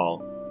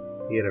fall.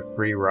 He had a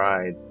free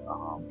ride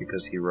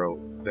because he wrote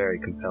a very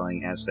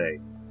compelling essay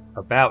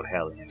about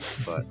Hellion,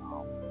 but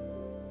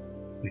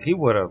he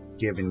would have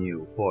given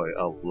you,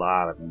 a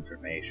lot of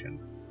information.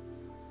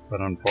 But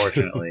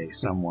unfortunately,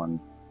 someone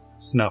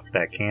snuffed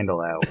that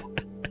candle out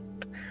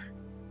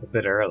a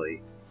bit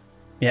early.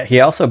 Yeah, he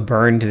also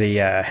burned the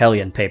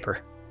Hellion paper.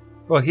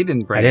 Well, he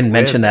didn't bring I didn't it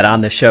mention with that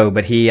on the show,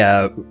 but he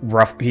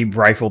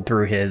rifled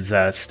through his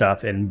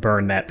stuff and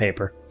burned that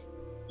paper.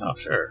 Oh,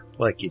 sure.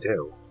 Like you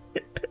do.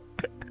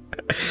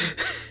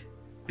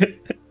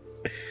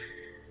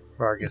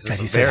 Vargas is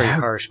He a said, very "How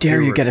harsh dare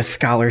peer you get a review."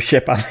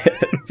 scholarship on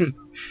this?"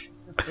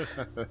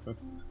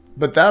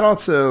 But that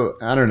also,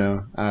 I don't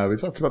know. We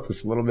talked about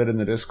this a little bit in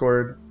the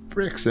Discord.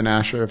 Brix and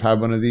Asher have had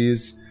one of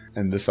these,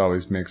 and this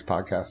always makes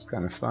podcasts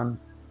kind of fun.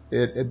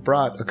 It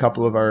brought a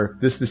couple of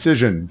this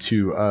decision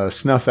to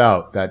snuff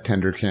out that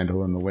tender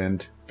candle in the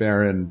wind.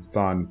 Baron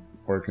von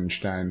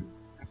Orkenstein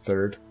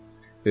III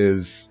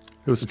is...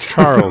 It was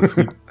Charles.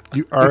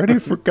 You already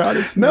forgot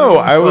his name? No,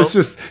 I was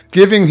just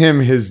giving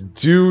him his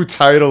due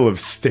title of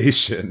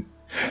station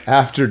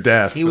after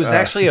death. He was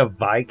actually a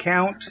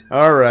Viscount.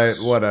 All right,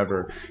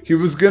 whatever. He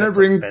was going to That's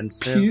bring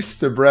offensive. peace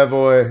to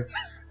Brevoy,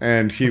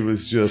 and he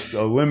was just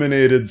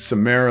eliminated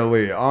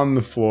summarily on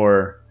the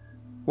floor.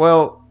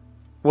 Well,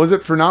 was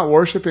it for not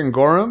worshipping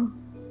Gorham?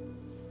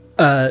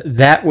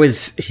 That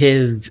was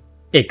his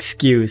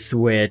excuse,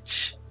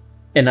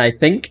 and I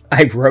think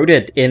I wrote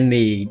it in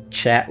the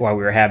chat while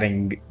we were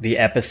having the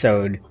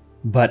episode,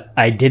 but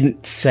I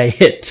didn't say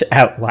it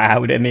out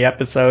loud in the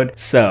episode,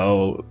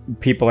 so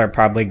people are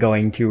probably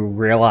going to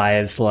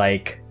realize,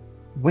 wait,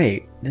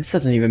 this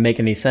doesn't even make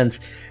any sense.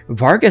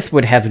 Vargas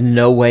would have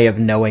no way of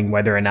knowing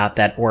whether or not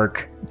that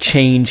orc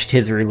changed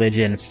his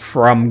religion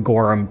from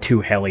Gorham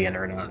to Hellion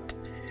or not.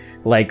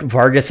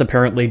 Vargas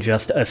apparently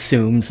just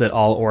assumes that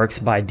all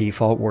orcs by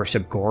default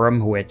worship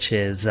Gorham, which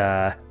is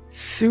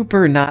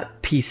super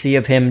not PC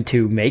of him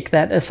to make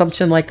that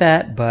assumption like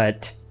that,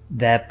 but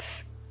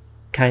that's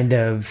kind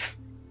of...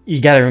 You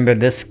gotta remember,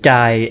 this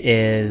guy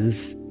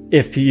is...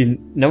 If you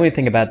know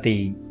anything about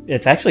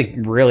it's actually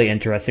really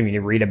interesting when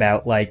you read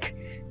about,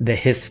 the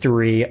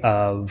history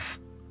of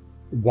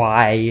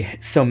why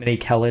so many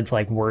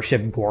Kelids,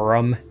 worship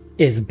Gorham,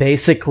 is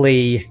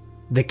basically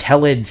the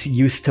Kelids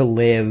used to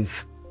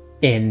live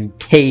in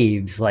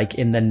caves,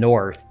 in the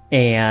north,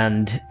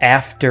 and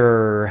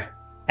after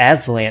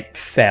Aslant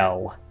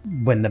fell,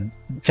 when the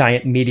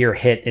giant meteor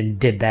hit and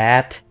did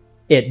that,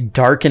 it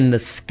darkened the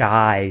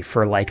sky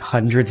for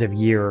hundreds of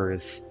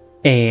years,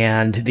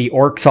 and the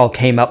orcs all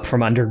came up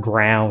from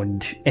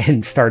underground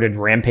and started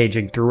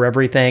rampaging through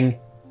everything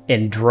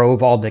and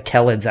drove all the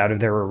Kelids out of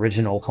their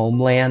original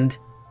homeland.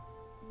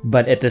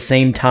 But at the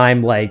same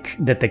time,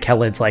 that the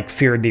Kelids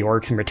feared the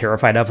orcs and were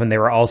terrified of them, they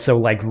were also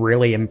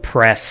really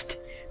impressed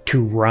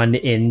to run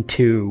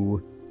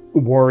into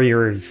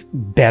warriors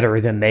better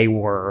than they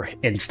were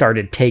and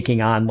started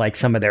taking on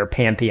some of their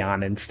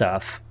pantheon and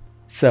stuff.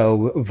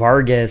 So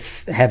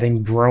Vargas,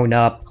 having grown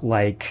up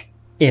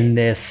in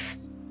this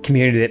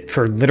community that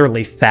for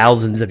literally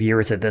thousands of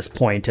years at this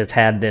point has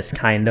had this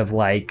kind of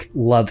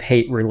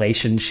love-hate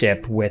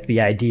relationship with the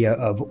idea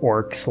of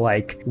orcs,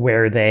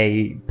 where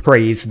they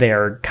praise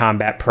their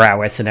combat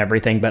prowess and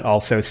everything, but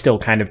also still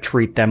kind of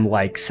treat them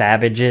like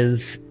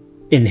savages.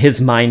 In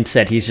his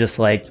mindset, he's just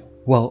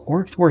well,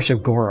 orcs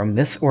worship Gorham.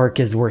 This orc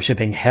is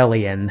worshipping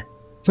Hellion.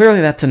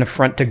 Clearly that's an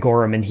affront to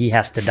Gorham and he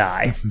has to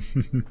die.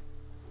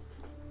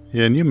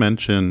 Yeah, and you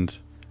mentioned,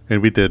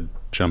 and we did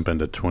jump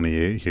into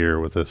 28 here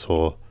with this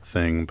whole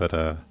thing,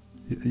 but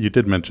you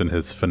did mention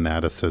his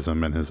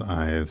fanaticism in his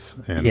eyes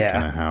and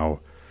kind of how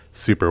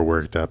super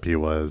worked up he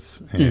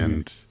was.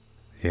 And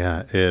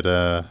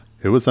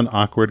it was an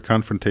awkward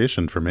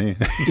confrontation for me.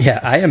 Yeah,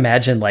 I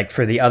imagine like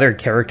for the other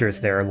characters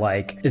there,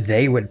 like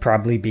they would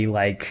probably be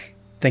like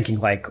thinking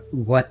like,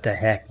 what the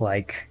heck?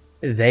 Like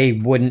they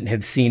wouldn't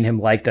have seen him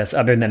like this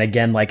other than,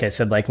 again, like I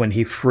said, like when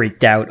he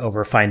freaked out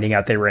over finding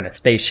out they were in a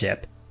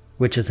spaceship,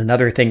 which is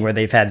another thing where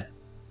they've had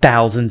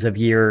thousands of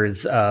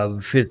years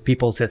of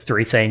people's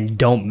history saying,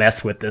 don't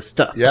mess with this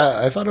stuff. Yeah,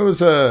 I thought it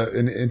was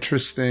an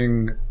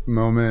interesting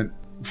moment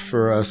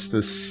for us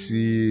to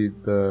see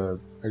the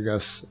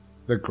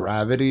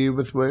gravity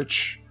with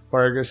which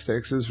Vargas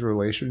takes his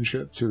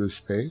relationship to his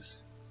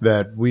faith.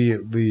 That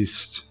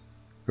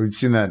we've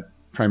seen that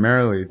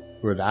primarily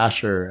with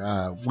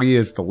Asher. We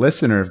as the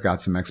listener have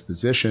got some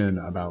exposition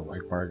about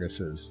like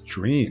Vargas's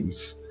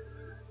dreams,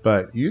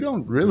 but you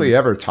don't really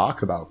ever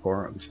talk about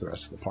Gorham to the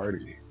rest of the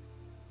party.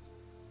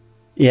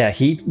 Yeah,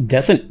 he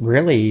doesn't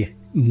really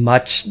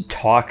much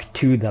talk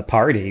to the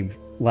party,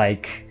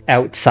 like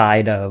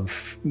outside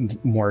of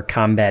more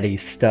combat-y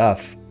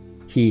stuff.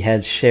 He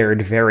has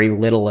shared very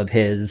little of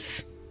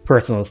his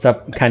personal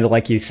stuff, kind of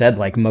like you said,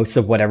 like most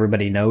of what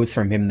everybody knows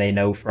from him, they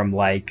know from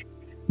like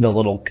the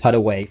little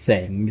cutaway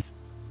things.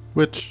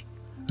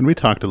 And we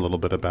talked a little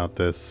bit about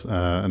this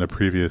in a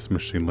previous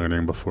machine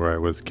learning before I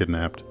was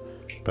kidnapped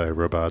by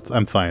robots.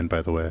 I'm fine,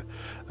 by the way.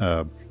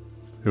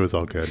 It was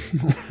all good.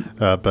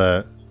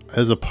 But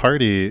as a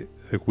party,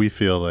 like, we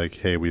feel like,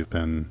 hey, we've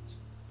been,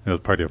 a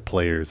party of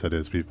players, that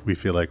is, we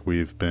feel like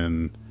we've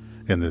been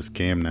in this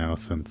game now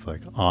since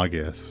like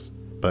August.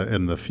 But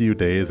in the few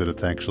days that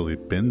it's actually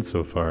been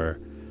so far,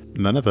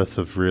 none of us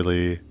have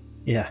really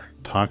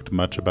talked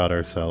much about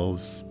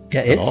ourselves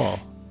at all.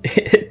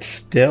 It's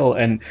still,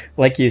 and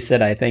like you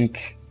said, I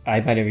think I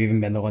might have even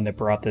been the one that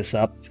brought this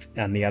up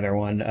on the other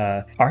one.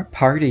 Our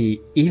party,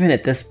 even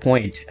at this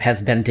point,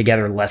 has been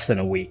together less than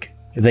a week.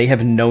 They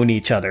have known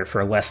each other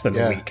for less than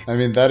a week. I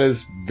mean, that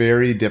is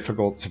very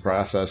difficult to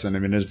process. And I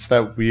mean, it's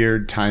that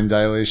weird time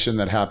dilation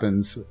that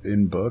happens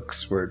in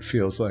books where it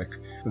feels like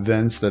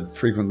events that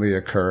frequently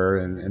occur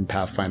in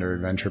Pathfinder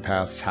adventure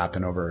paths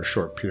happen over a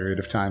short period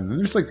of time. And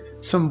there's like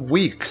some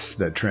weeks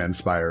that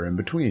transpire in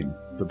between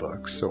the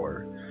books,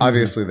 or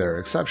obviously there are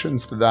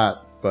exceptions to that.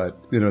 But,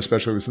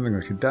 especially with something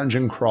like a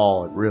dungeon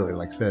crawl, it really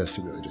like this,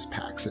 it really just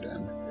packs it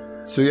in.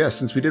 So yeah,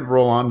 since we did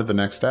roll on to the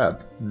next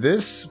step,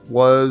 this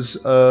was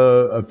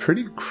a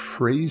pretty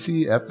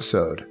crazy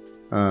episode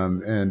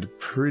and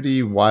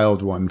pretty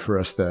wild one for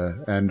us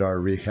to end our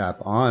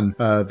recap on.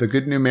 The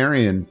Good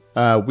Numerian,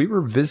 we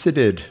were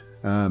visited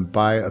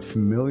by a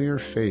familiar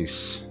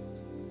face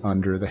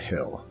under the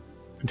hill.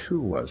 And who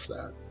was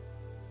that?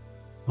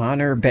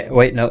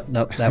 Wait, no,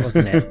 that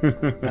wasn't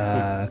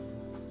it.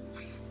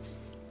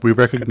 We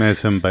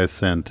recognize him by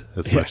scent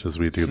as much as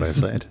we do by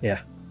sight.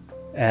 Yeah.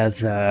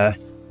 As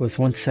was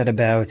once said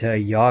about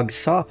Yog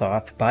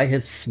Sothoth, by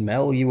his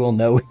smell you will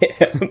know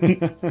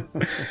him.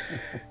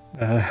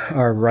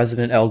 Our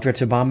resident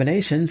Eldritch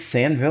abomination,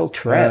 Sandville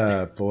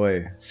Tread.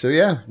 Boy. So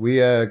yeah, we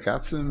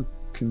got some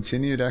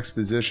continued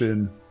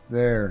exposition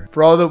there.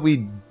 For all that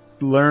we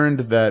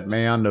learned that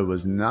Mayanda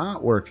was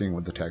not working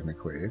with the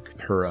Technic League,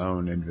 her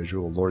own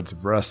individual Lords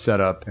of Rust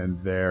setup and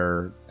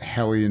their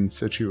Hellion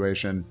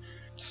situation,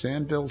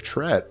 Sandville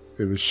Tread,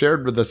 it was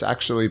shared with us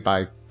actually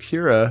by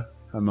Kira,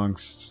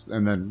 amongst,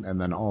 and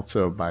then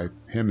also by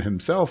him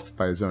himself,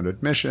 by his own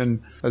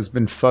admission, has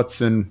been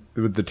futzing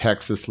with the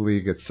Texas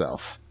League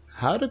itself.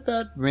 How did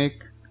that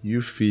make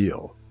you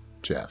feel,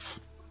 Jeff?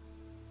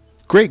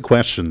 Great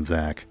question,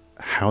 Zach.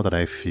 How did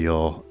I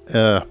feel?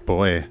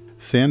 Boy.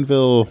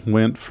 Sandville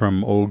went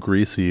from old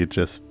Greasy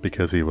just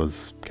because he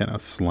was kind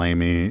of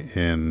slimy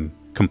in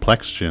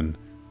complexion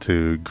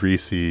to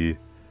Greasy,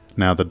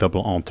 now the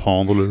double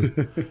entendre,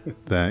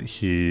 that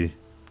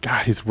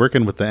he's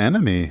working with the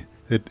enemy.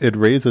 It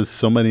raises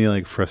so many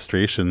like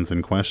frustrations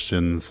and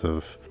questions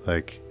of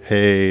like,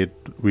 hey,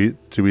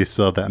 do we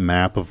still have that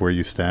map of where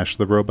you stashed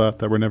the robot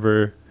that we're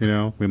never,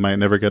 we might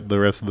never get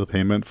the rest of the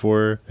payment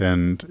for?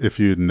 And if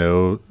you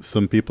know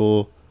some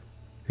people,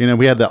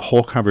 we had that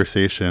whole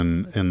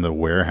conversation in the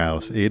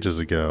warehouse ages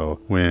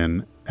ago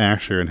when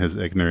Asher in his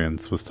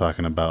ignorance was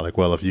talking about like,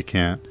 well, if you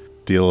can't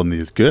deal in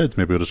these goods,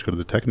 maybe we'll just go to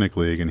the Technic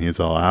League. And he's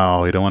all,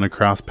 oh, we don't want to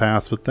cross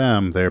paths with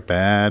them. They're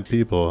bad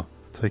people.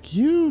 It's like,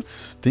 you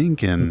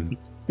stinking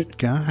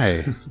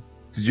guy.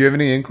 Did you have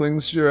any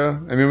inklings, Jiro?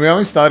 I mean, we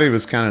always thought he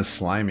was kind of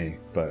slimy,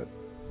 but...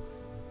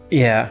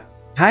 Yeah.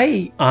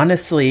 I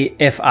honestly,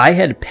 if I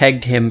had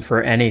pegged him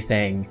for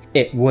anything,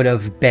 it would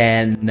have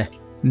been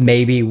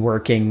maybe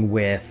working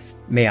with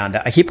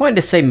Mayanda. I keep wanting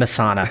to say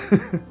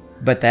Masana,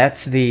 but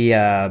that's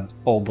the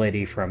old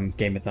lady from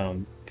Game of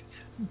Thrones.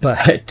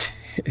 But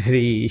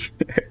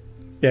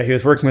yeah, he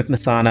was working with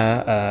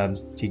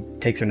Masana. She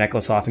takes her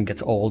necklace off and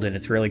gets old, and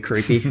it's really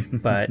creepy.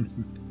 But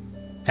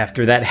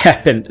after that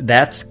happened,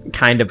 that's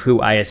kind of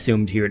who I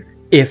assumed he would.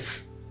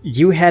 If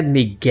you had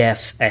me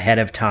guess ahead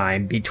of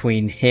time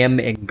between him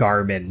and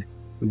Garmin,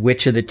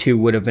 which of the two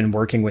would have been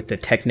working with the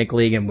Technic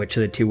League and which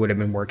of the two would have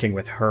been working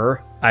with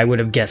her, I would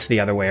have guessed the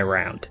other way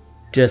around.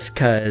 Just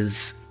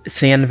because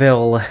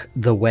Sandville,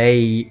 the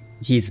way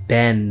he's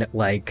been,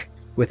 like,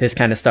 with this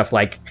kind of stuff,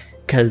 like,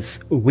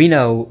 because we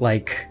know,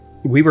 like,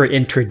 we were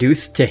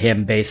introduced to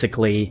him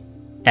basically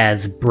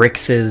as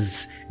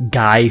Brix's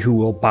guy who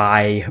will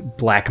buy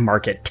black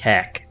market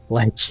tech.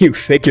 Like, you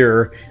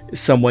figure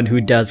someone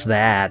who does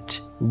that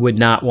would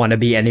not want to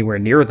be anywhere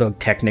near the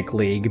Technic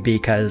League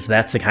because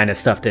that's the kind of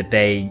stuff that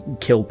they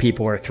kill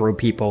people or throw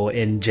people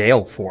in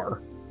jail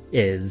for,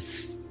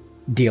 is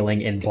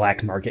dealing in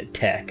black market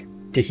tech.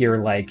 To hear,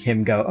 like,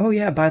 him go, oh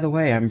yeah, by the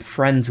way, I'm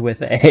friends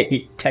with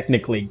a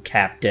Technic League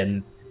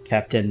captain,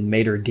 Captain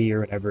Mater D or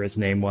whatever his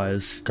name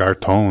was.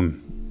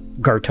 Gartone.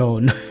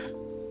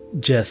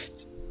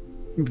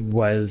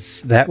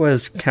 That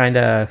was kind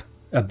of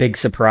a big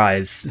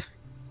surprise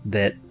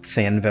that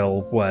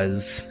Sandville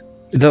was,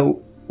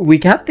 though we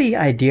got the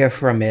idea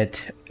from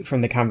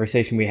the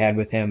conversation we had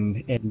with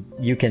him, and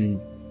you can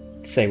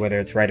say whether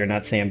it's right or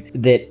not, Sam,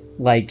 that,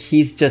 like,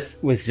 he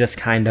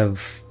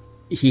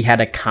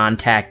had a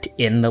contact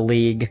in the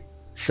league,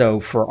 so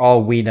for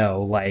all we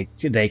know, like,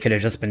 they could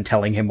have just been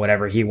telling him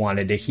whatever he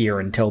wanted to hear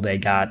until they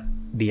got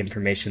the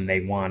information they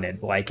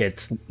wanted. Like,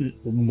 it's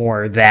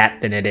more that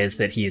than it is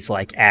that he's,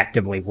 like,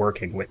 actively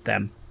working with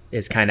them,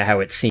 is kind of how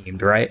it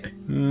seemed, right?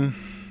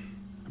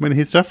 I mean,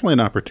 he's definitely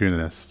an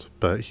opportunist,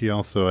 but he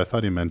also, I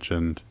thought he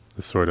mentioned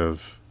the sort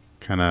of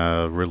kind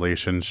of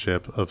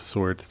relationship of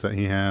sorts that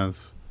he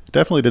has.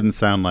 Definitely didn't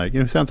sound like,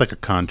 he sounds like a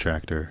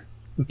contractor.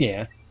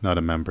 Yeah. Not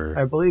a member.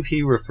 I believe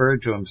he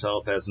referred to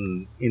himself as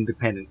an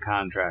independent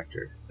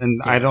contractor. And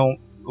I don't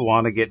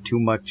want to get too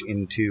much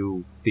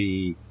into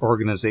the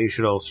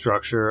organizational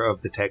structure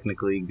of the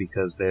Technic League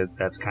because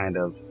that's kind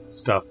of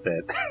stuff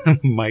that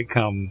might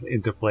come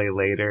into play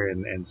later,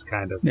 and it's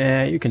kind of...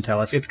 Yeah, you can tell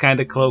us. It's kind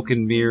of cloak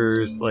and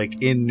mirrors,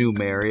 like, in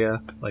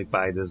Numeria, like,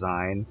 by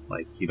design.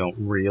 Like, you don't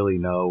really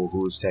know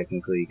who's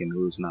Technic League and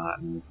who's not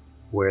and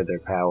where their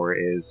power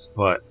is.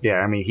 But, yeah,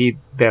 I mean, he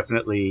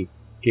definitely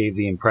gave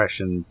the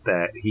impression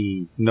that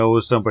he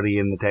knows somebody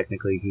in the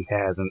Technic League, he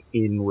has an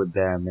in with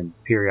them, and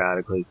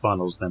periodically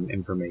funnels them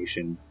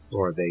information,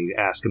 or they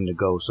ask him to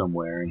go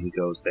somewhere and he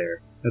goes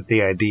there. But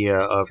the idea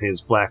of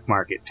his black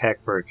market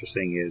tech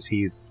purchasing is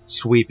he's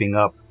sweeping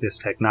up this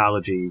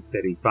technology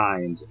that he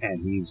finds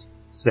and he's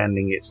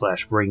sending it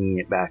 / bringing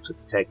it back to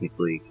the Technic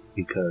League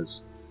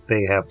because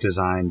they have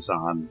designs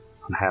on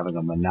having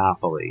a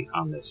monopoly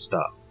on this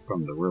stuff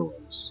from the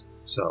ruins.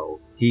 So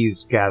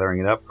he's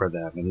gathering it up for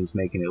them, and he's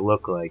making it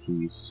look like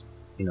he's,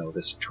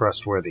 this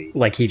trustworthy...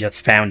 Like he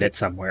just found it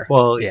somewhere.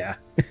 Well, yeah.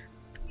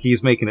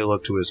 He's making it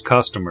look to his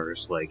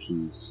customers like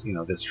he's,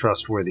 this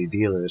trustworthy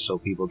dealer, so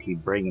people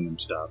keep bringing him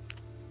stuff.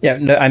 Yeah,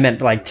 no, I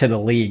meant, like, to the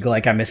League.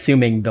 Like, I'm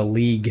assuming the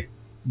League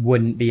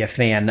wouldn't be a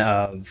fan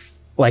of...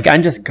 Like,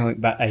 I'm just going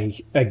back...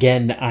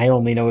 I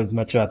only know as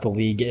much about the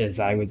League as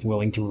I was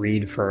willing to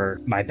read for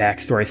my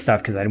backstory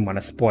stuff, because I didn't want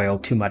to spoil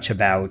too much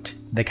about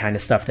the kind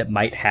of stuff that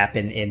might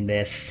happen in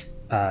this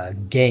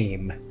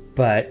game.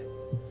 But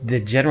the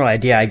general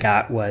idea I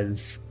got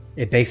was...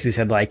 It basically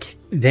said, like,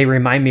 they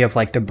remind me of,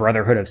 like, the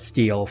Brotherhood of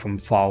Steel from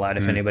Fallout,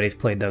 if anybody's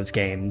played those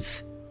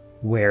games,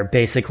 where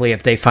basically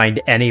if they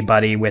find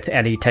anybody with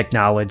any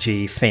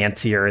technology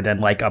fancier than,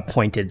 like, a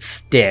pointed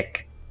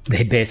stick,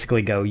 they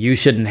basically go, you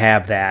shouldn't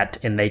have that,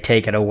 and they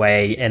take it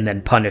away and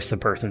then punish the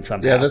person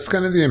somehow. Yeah, that's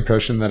kind of the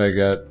impression that I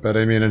get. But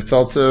I mean, it's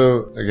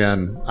also,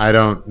 again, I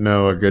don't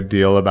know a good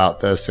deal about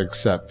this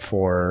except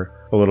for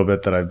a little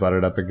bit that I've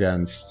butted up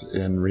against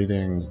in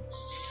reading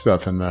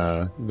stuff in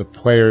the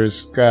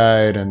player's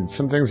guide, and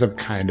some things I've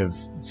kind of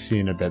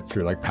seen a bit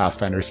through, like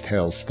Pathfinder's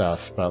Tales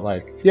stuff. But,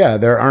 like, yeah,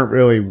 there aren't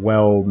really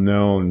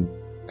well-known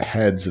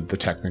heads of the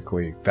Technic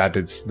League. That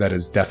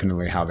is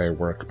definitely how they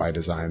work by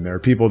design. There are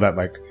people that,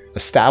 like,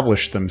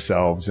 establish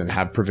themselves and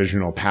have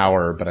provisional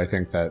power, but I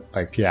think that,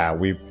 like, yeah,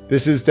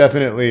 this is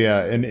definitely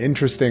an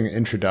interesting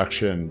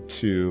introduction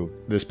to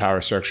this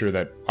power structure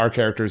that our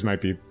characters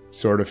might be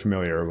sort of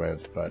familiar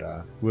with, but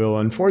we'll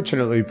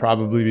unfortunately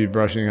probably be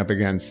brushing up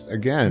against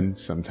again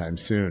sometime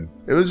soon.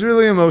 It was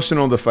really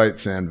emotional to fight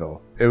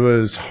Sandville. It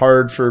was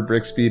hard for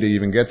Brixby to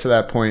even get to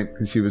that point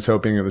because he was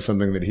hoping it was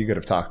something that he could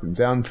have talked him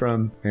down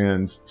from,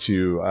 and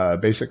to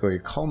basically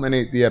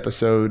culminate the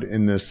episode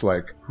in this,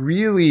 like,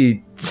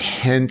 really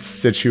tense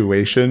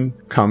situation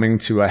coming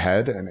to a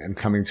head and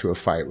coming to a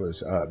fight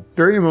was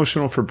very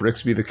emotional for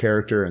Brixby the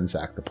character and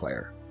Zach the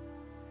player.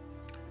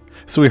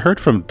 So we heard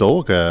from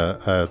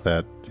Dolga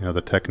that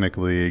the Technic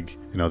League,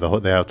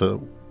 they have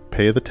to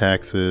pay the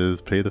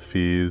taxes, pay the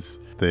fees.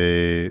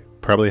 They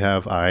probably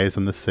have eyes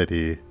in the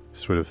city,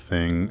 sort of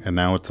thing. And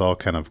now it's all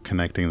kind of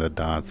connecting the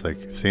dots.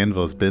 Like,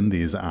 Sandville's been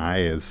these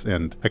eyes,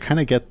 and I kind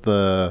of get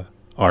the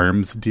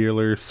arms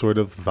dealer sort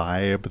of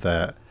vibe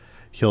that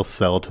he'll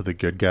sell to the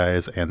good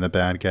guys and the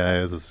bad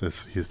guys.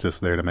 He's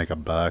just there to make a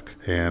buck,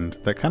 and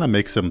that kind of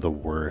makes him the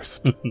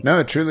worst. No,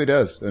 it truly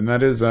does. And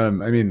that is,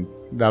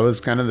 that was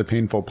kind of the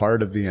painful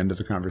part of the end of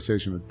the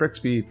conversation with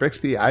Brixby.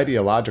 Brixby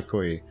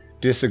ideologically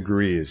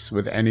disagrees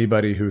with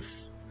anybody who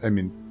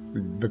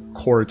the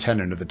core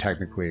tenet of the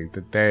Technic League,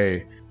 that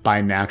they,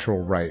 by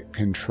natural right,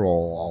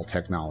 control all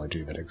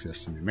technology that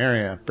exists in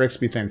Numeria.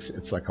 Brixby thinks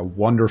it's like a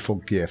wonderful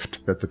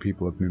gift that the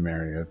people of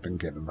Numeria have been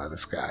given by the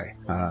sky.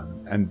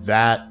 And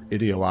that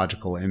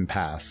ideological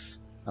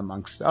impasse,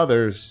 amongst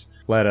others,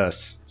 led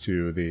us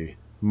to the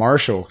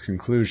martial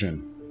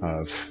conclusion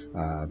of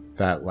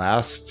that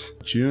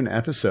last June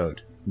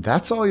episode.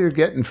 That's all you're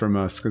getting from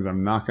us, because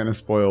I'm not going to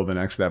spoil the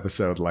next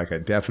episode like I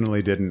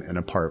definitely didn't in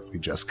a part we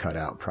just cut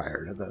out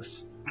prior to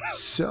this.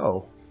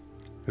 So...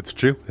 It's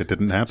true. It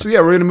didn't happen. So yeah,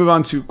 we're going to move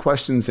on to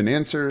questions and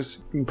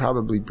answers. We can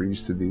probably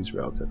breeze through these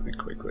relatively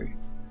quickly.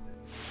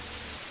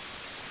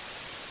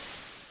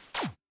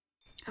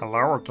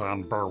 Hello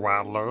again,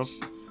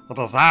 Burwadlers. It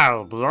is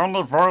I, the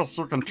only voice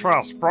you can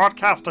trust,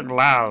 broadcasting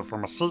live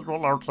from a secret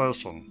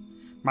location.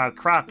 My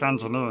crack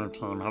engineering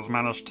team has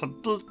managed to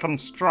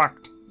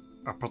deconstruct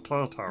a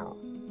potato.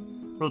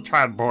 We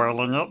tried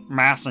boiling it,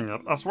 mashing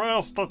it, as well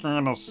as sticking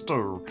in a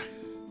stew.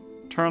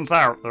 Turns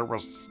out it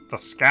was the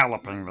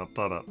scalloping that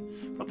did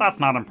it, but that's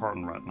not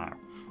important right now.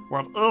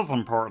 What is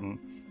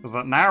important is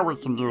that now we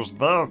can use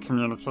their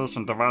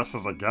communication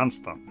devices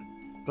against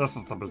them. This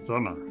is the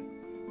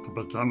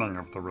beginning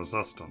of the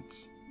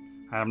resistance.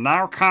 I am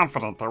now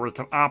confident that we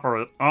can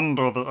operate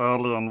under the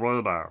alien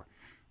radar.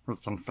 We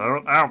can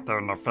ferret out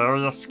their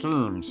nefarious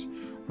schemes.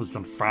 We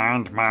can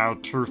find my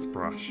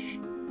toothbrush.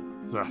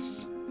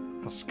 Yes,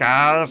 the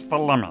sky's the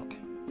limit.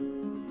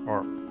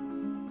 Or,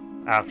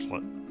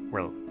 actually,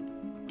 wait.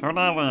 Don't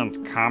aliens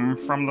come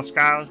from the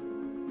sky?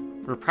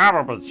 We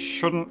probably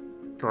shouldn't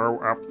go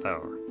up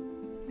there.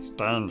 It's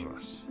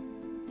dangerous.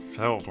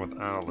 Filled with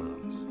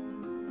aliens.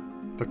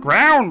 The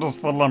ground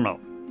is the limit.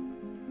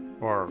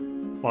 Or,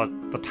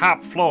 like, the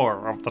top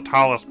floor of the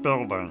tallest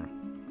building.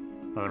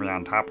 Maybe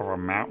on top of a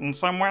mountain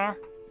somewhere?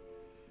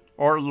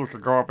 Or you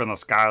could go up in the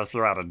sky if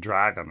you had a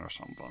dragon or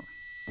something.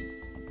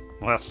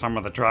 Unless some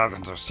of the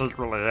dragons are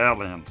secretly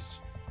aliens.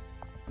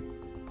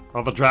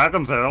 Are the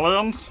dragons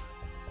aliens?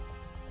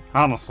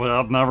 Honestly,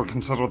 I'd never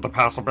considered the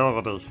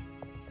possibility.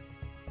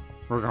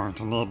 We're going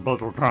to need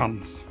bigger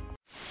guns.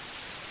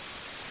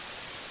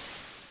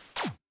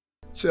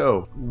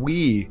 So,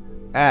 we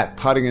at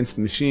Pod Against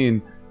the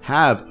Machine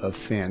have a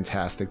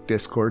fantastic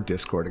Discord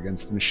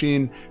Against the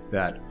Machine,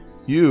 that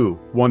you,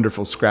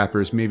 wonderful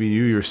scrappers, maybe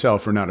you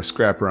yourself are not a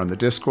scrapper on the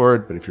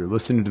Discord, but if you're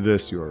listening to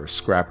this, you're a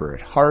scrapper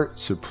at heart,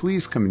 so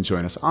please come and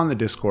join us on the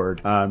Discord.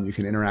 You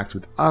can interact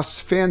with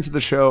us, fans of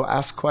the show,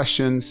 ask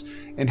questions,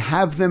 and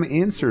have them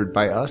answered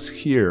by us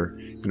here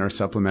in our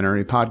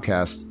supplementary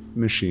podcast,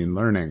 Machine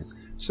Learning.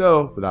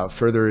 So, without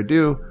further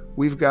ado,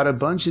 we've got a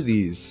bunch of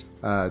these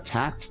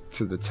tacked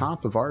to the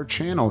top of our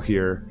channel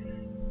here,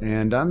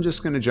 and I'm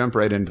just going to jump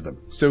right into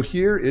them. So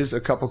here is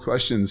a couple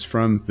questions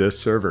from this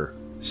server.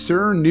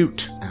 Sir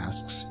Newt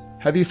asks,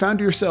 have you found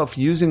yourself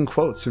using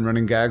quotes and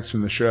running gags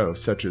from the show,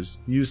 such as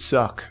 "you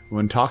suck,"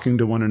 when talking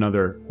to one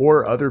another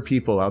or other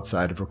people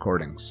outside of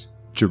recordings?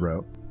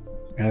 Jero.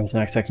 I was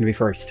not expecting to be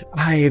first.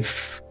 I've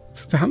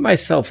found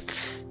myself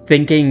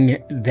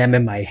thinking them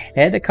in my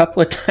head a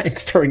couple of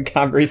times during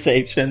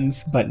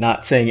conversations, but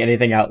not saying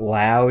anything out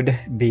loud,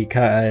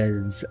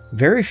 because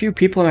very few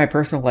people in my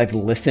personal life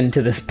listen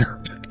to this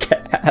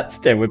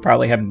podcast and would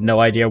probably have no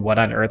idea what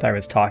on earth I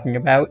was talking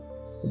about.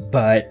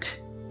 But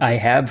I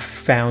have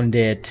found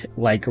it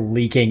like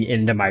leaking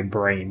into my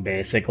brain,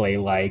 basically.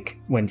 Like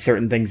when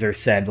certain things are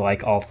said,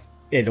 like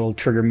it'll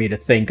trigger me to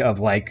think of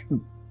like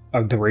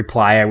of the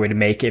reply I would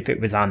make if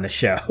it was on the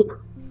show.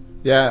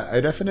 Yeah, I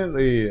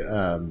definitely,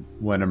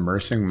 when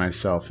immersing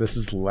myself, this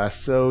is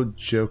less so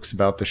jokes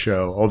about the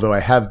show, although I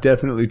have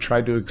definitely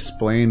tried to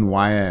explain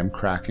why I am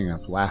cracking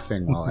up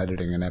laughing while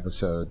editing an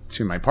episode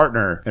to my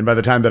partner. And by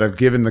the time that I've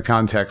given the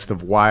context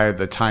of why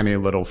the tiny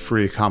little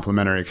free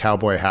complimentary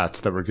cowboy hats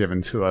that were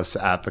given to us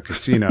at the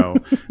casino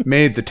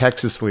made the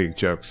Texas League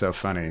joke so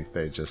funny,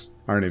 they just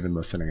aren't even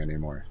listening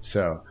anymore.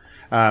 So,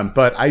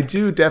 but I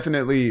do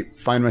definitely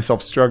find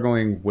myself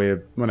struggling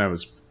with, when I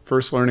was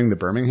first learning the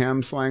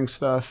Birmingham slang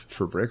stuff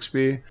for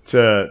Brixby,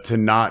 to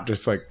not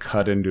just like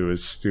cut into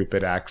his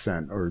stupid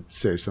accent or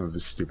say some of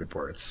his stupid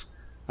words.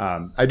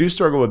 I do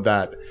struggle with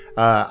that.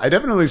 I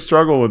definitely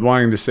struggle with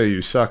wanting to say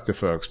 "you suck" to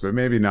folks, but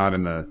maybe not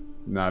in the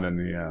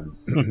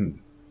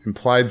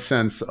implied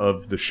sense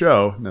of the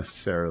show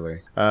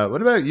necessarily.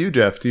 What about you,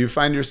 Jeff? Do you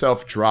find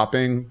yourself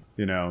dropping,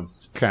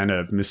 kind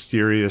of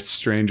mysterious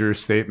stranger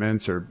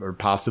statements or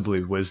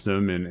possibly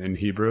wisdom in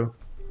Hebrew?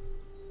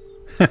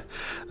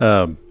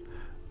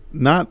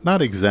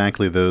 Not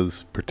exactly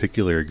those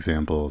particular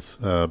examples,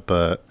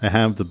 but I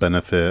have the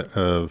benefit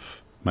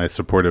of my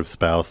supportive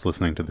spouse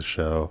listening to the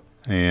show,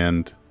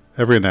 and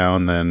every now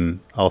and then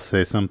I'll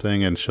say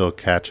something and she'll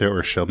catch it,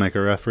 or she'll make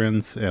a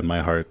reference, and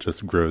my heart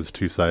just grows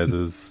 2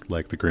 sizes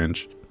like the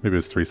Grinch. Maybe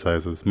it's 3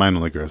 sizes. Mine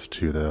only grows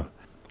 2 though.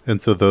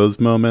 And so those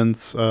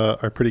moments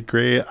are pretty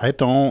great.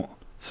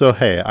 So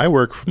hey, I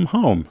work from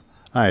home.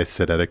 I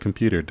sit at a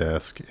computer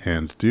desk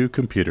and do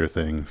computer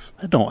things.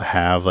 I don't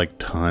have like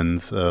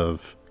tons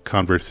of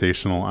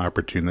conversational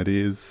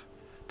opportunities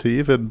to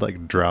even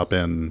like drop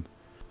in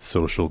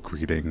social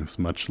greetings,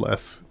 much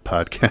less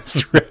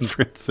podcast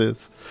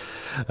references.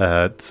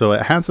 So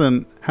it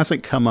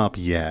hasn't come up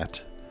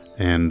yet,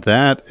 and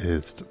that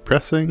is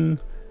depressing.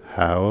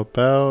 How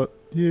about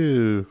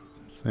you,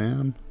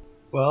 Sam?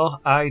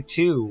 Well, I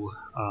too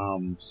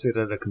sit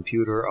at a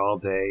computer all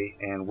day,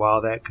 and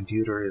while that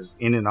computer is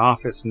in an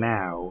office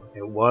now,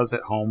 it was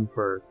at home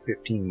for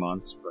 15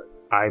 months, but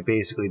I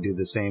basically do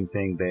the same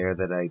thing there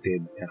that I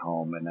did at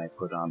home, and I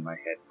put on my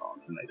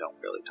headphones and I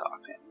don't really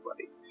talk to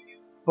anybody.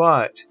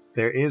 But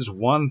there is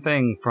one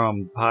thing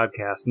from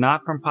podcasts,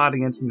 not from Pod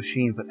Against the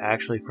Machine, but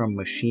actually from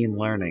machine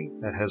learning,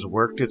 that has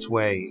worked its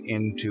way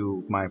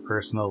into my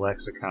personal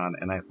lexicon,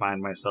 and I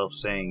find myself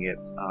saying it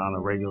on a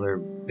regular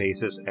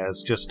basis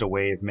as just a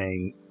way of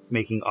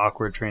making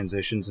awkward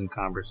transitions in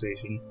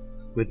conversation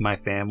with my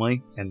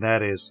family, and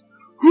that is,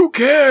 who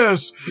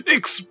cares?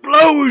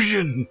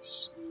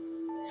 Explosions!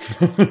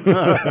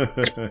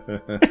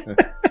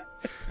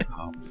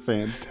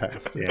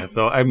 Fantastic. Yeah,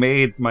 so I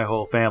made my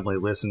whole family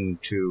listen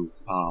to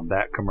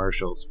that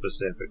commercial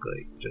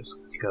specifically, just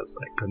because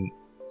I couldn't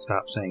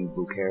stop saying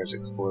 "Who cares?"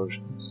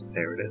 Explosions.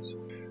 There it is.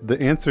 The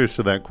answers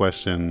to that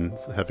question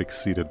have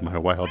exceeded my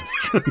wildest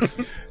dreams.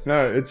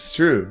 No, it's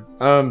true.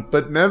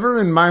 But never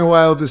in my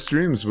wildest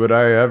dreams would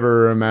I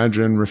ever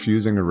imagine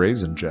refusing a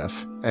raisin,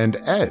 Jeff. And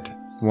Ed,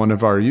 one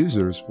of our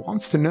users,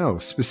 wants to know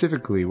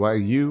specifically why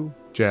you,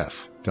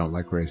 Jeff, don't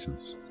like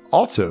raisins.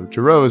 Also,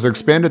 Jero has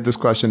expanded this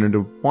question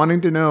into wanting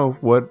to know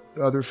what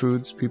other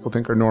foods people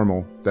think are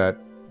normal that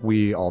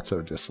we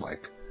also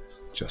dislike.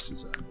 Just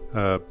as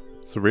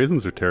So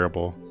raisins are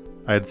terrible.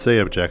 I'd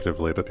say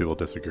objectively, but people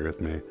disagree with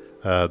me.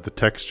 The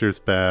texture's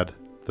bad.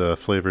 The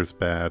flavor's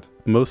bad.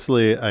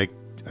 Mostly, I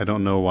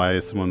don't know why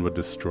someone would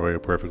destroy a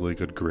perfectly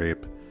good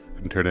grape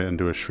and turn it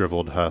into a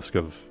shriveled husk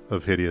of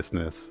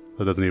hideousness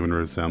that doesn't even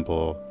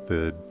resemble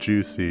the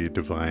juicy,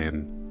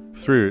 divine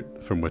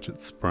fruit from which it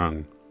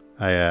sprung.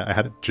 I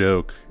had a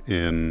joke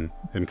in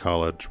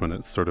college when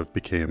it sort of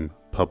became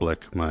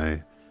public,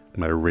 my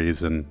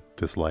raisin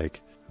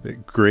dislike,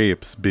 that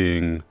grapes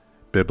being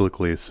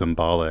biblically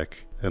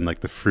symbolic and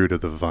like the fruit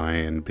of the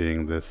vine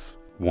being this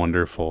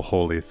wonderful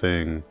holy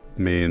thing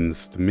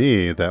means to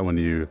me that when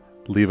you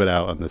leave it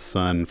out in the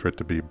sun for it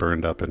to be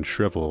burned up and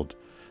shriveled,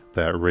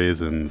 that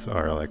raisins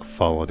are like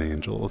fallen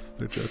angels.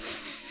 They're just,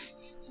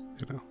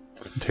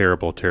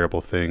 terrible,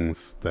 terrible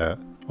things that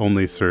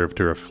only serve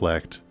to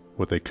reflect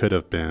what they could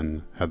have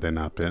been had they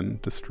not been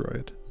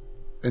destroyed.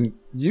 And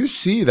you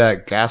see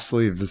that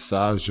ghastly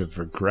visage of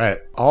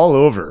regret all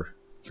over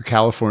the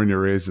California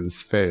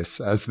Raisins'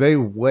 face as they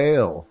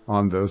wail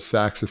on those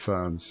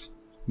saxophones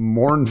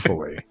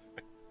mournfully.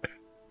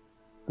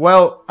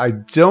 Well, I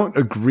don't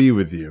agree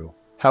with you.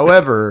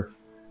 However,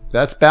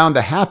 that's bound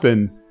to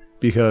happen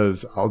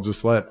because I'll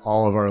just let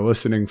all of our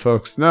listening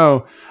folks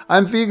know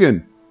I'm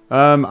vegan.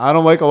 I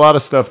don't like a lot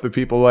of stuff that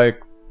people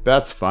like.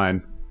 That's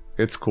fine.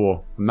 It's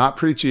cool. I'm not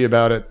preachy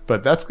about it,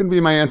 but that's going to be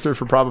my answer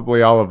for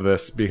probably all of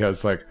this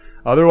because,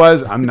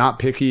 otherwise, I'm not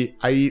picky.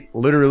 I eat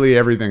literally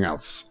everything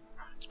else.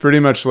 It's pretty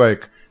much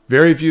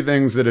very few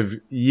things that have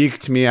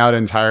yeeked me out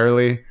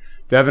entirely.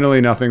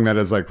 Definitely nothing that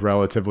is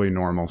relatively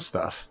normal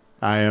stuff.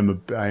 I am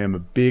a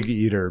big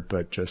eater,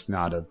 but just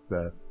not of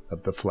the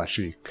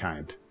fleshy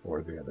kind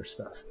or the other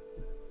stuff.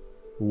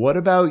 What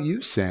about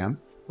you, Sam?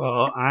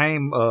 Well,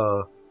 I'm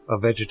a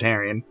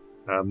vegetarian.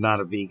 I'm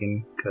not a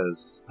vegan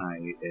because I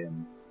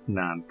am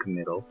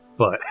non-committal,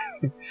 but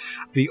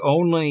the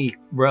only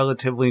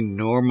relatively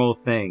normal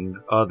thing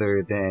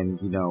other than,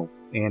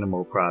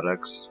 animal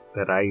products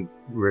that I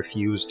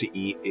refuse to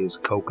eat is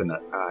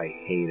coconut. I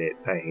hate it.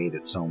 I hate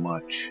it so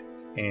much.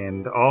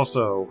 And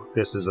also,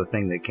 this is a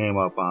thing that came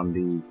up on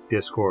the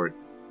Discord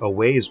a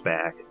ways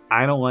back.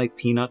 I don't like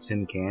peanuts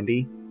in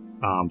candy.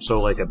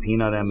 So a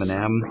peanut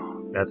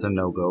M&M, that's a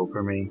no-go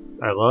for me.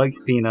 I like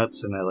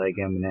peanuts and I like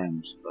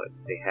M&Ms, but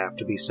they have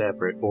to be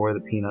separate, or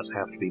the peanuts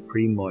have to be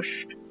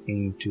pre-mushed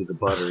into the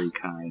buttery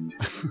kind.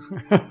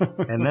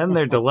 And then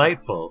they're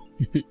delightful.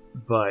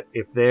 But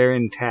if they're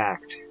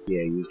intact,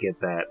 yeah, you get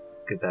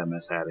that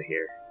mess out of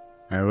here.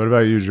 All right, what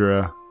about you,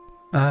 Jero?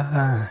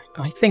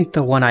 I think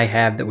the one I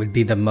have that would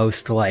be the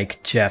most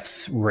like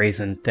Jeff's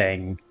raisin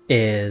thing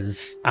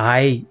is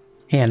I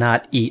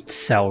cannot eat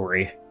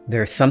celery.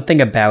 There's something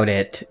about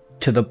it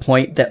to the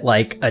point that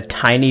a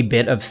tiny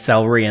bit of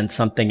celery and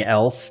something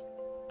else,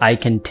 I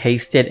can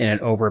taste it and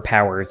it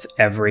overpowers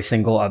every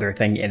single other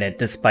thing in it,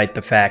 despite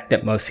the fact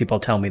that most people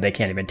tell me they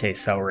can't even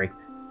taste celery.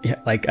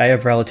 Yeah, I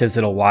have relatives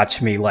that'll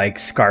watch me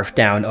scarf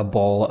down a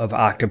bowl of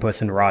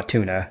octopus and raw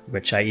tuna,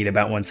 which I eat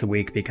about once a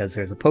week because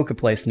there's a poke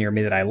place near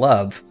me that I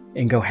love,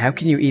 and go, how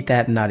can you eat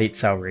that and not eat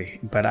celery?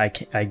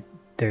 But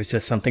there's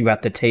just something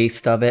about the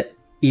taste of it.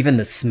 Even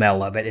the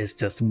smell of it is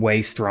just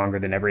way stronger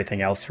than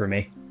everything else for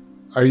me.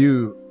 Are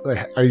you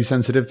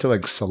sensitive to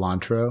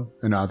cilantro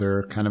and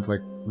other kind of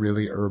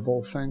really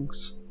herbal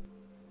things?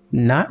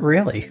 Not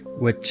really,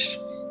 which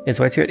is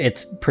why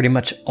it's pretty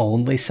much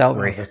only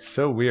celery. Oh, that's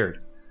so weird.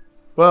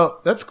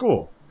 Well, that's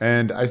cool.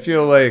 And I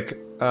feel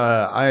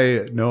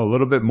I know a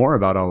little bit more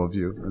about all of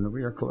you and that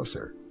we are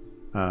closer.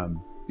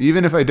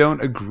 even if I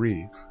don't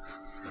agree.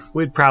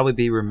 We'd probably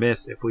be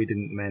remiss if we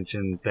didn't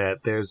mention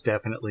that there's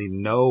definitely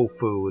no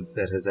food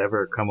that has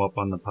ever come up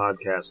on the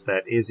podcast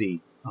that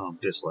Izzy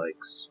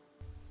dislikes.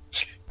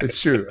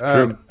 It's true.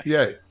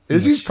 Yeah,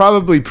 Izzy's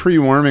probably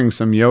pre-warming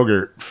some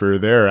yogurt for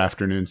their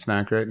afternoon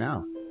snack right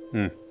now.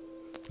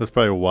 That's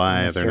probably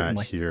why they're certainly.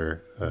 not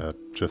here,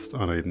 just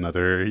on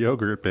another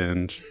yogurt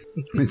binge.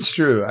 It's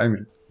true. I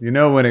mean,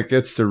 when it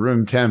gets to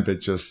room temp, it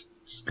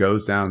just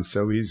goes down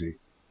so easy.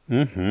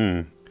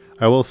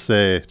 I will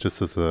say,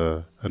 just as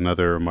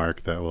another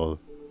remark that will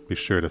be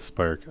sure to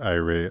spark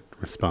irate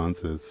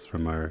responses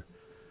from our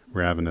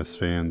ravenous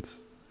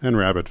fans and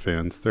rabid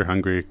fans. They're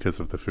hungry because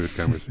of the food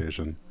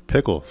conversation.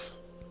 Pickles.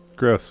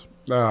 Gross.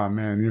 Oh,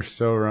 man, you're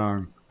so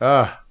wrong.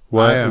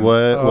 What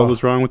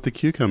was wrong with the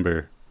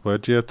cucumber?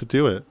 Why'd you have to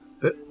do it?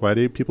 Why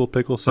do people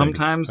pickle things?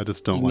 Sometimes I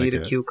just don't you like need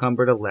a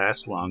cucumber to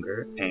last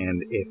longer,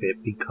 and if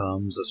it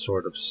becomes a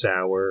sort of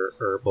sour,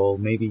 herbal,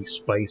 maybe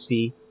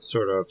spicy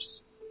sort of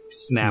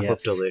snap of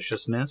Yes.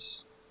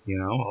 deliciousness,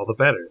 all the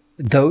better.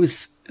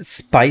 Those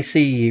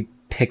spicy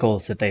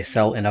pickles that they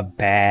sell in a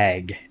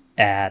bag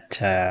at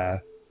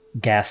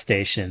gas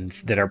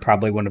stations that are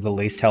probably one of the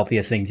least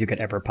healthiest things you could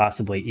ever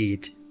possibly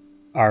eat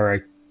are a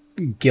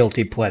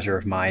guilty pleasure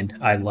of mine.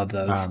 I love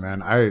those. Oh,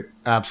 man, I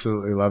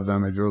absolutely love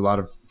them. I do a lot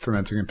of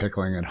fermenting and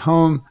pickling at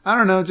home. I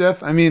don't know,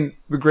 Jeff. I mean,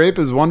 the grape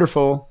is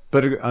wonderful,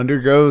 but it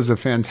undergoes a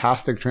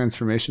fantastic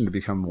transformation to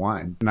become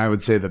wine. And I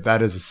would say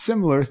that is a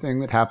similar thing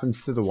that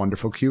happens to the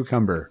wonderful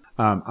cucumber.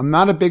 I'm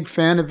not a big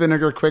fan of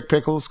vinegar quick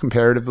pickles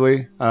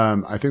comparatively.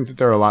 I think that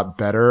they're a lot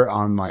better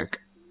on like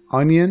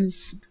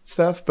onions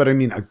stuff, but I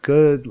mean, a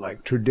good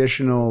like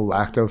traditional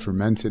lacto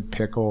fermented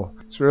pickle,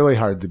 it's really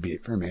hard to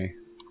beat for me.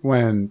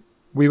 When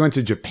we went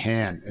to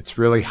Japan, it's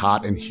really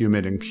hot and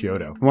humid in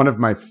Kyoto. One of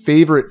my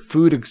favorite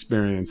food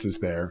experiences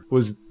there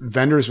was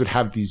vendors would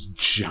have these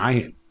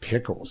giant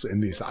pickles in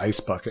these ice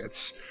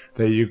buckets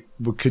that you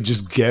could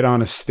just get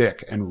on a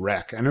stick and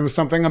wreck. And it was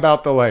something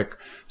about the like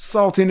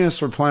saltiness,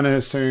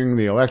 replenishing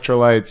the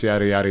electrolytes,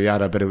 yada, yada,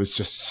 yada, but it was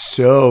just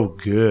so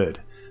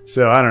good.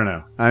 So I don't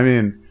know. I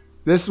mean,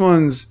 this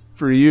one's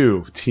for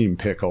you, Team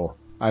Pickle.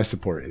 I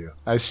support you.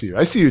 I see you.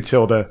 I see you,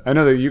 Tilda. I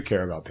know that you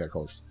care about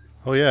pickles.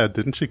 Oh yeah,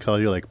 didn't she call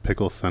you like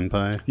Pickle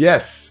Senpai?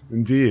 Yes,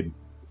 indeed.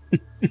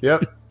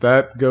 Yep,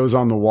 that goes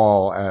on the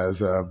wall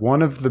as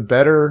one of the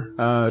better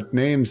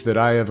names that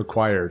I have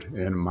acquired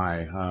in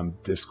my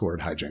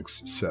Discord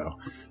hijinks. So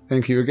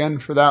thank you again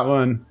for that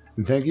one.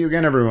 And thank you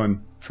again,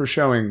 everyone, for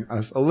showing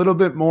us a little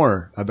bit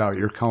more about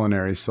your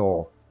culinary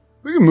soul.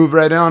 We can move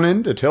right on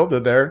into Tilda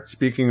there.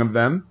 Speaking of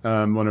them,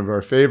 one of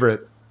our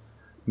favorite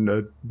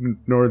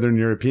Northern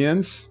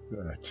Europeans,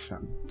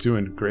 I'm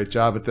doing a great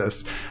job at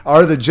this,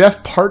 are the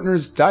Jeff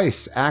Partners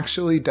dice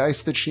actually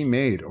dice that she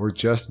made or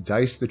just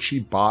dice that she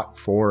bought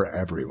for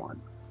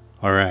everyone?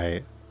 All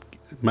right.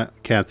 My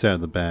cat's out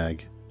of the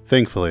bag.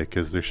 Thankfully,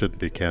 because there shouldn't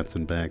be cats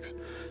in bags.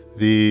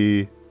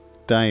 The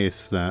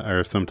dice that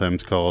are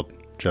sometimes called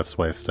Jeff's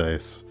wife's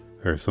dice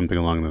or something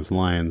along those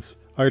lines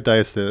are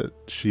dice that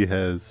she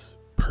has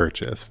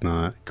purchased,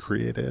 not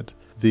created.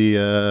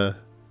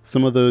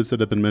 Some of those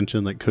that have been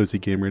mentioned, like Cozy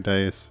Gamer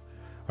Dice,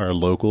 are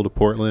local to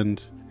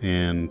Portland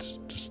and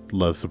just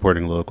love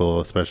supporting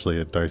local,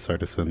 especially at Dice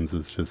Artisans,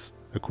 is just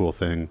a cool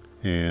thing.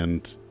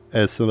 And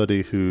as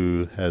somebody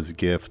who has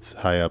gifts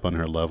high up on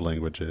her love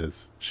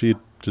languages, she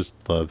just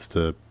loves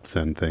to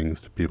send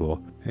things to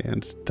people.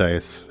 And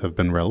dice have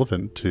been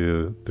relevant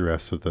to the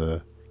rest of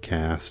the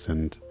cast.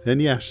 And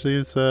yeah,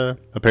 she's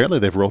apparently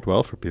they've rolled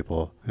well for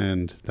people,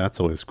 and that's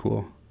always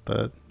cool.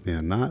 But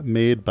yeah, not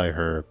made by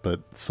her,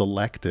 but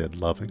selected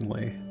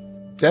lovingly.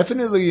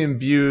 Definitely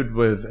imbued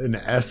with an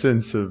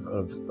essence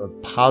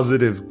of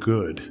positive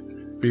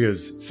good,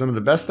 because some of the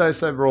best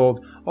dice I've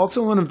rolled,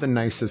 also one of the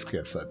nicest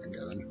gifts I've been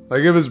given.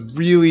 Like, it was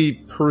really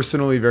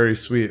personally very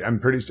sweet. I'm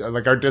pretty sure,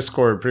 like, our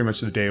Discord, pretty much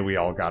the day we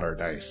all got our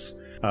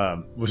dice,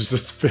 was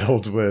just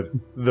filled with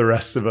the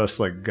rest of us,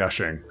 like,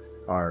 gushing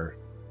our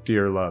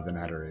dear love and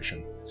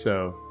adoration.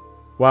 So,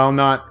 while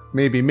not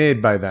maybe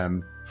made by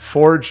them,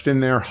 forged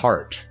in their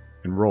heart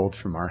and rolled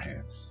from our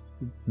hands.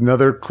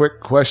 Another quick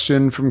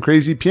question from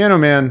Crazy Piano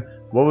Man.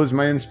 What was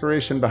my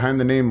inspiration behind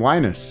the name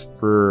Linus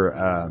for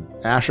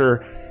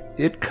Asher?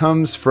 It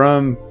comes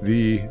from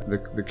the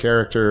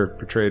character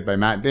portrayed by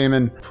Matt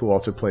Damon, who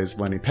also plays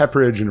Lenny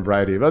Pepperidge and a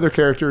variety of other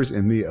characters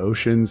in the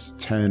Oceans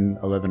 10,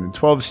 11, and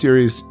 12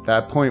 series. At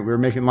that point, we were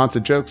making lots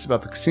of jokes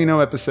about the casino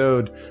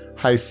episode,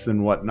 heists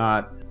and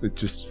whatnot. It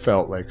just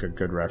felt like a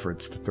good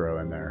reference to throw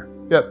in there.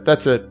 Yep,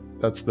 that's it.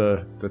 That's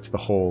the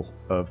whole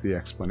of the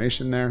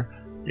explanation there.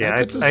 Yeah,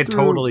 I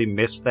totally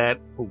missed that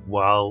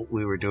while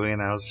we were doing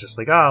it. I was just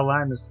like, oh,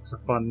 Linus, it's a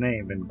fun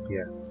name. And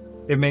yeah,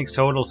 it makes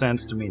total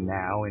sense to me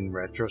now in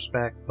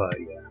retrospect, but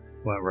yeah,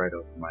 went right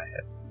over my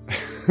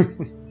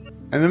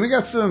head. And then we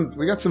got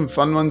some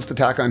fun ones to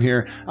tack on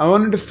here. I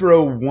wanted to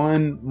throw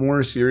one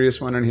more serious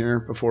one in here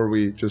before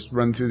we just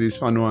run through these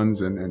fun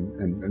ones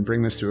and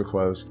bring this to a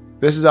close.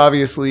 This is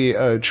obviously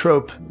a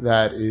trope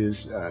that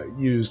is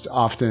used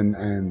often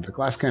in the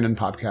Glass Cannon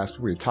podcast.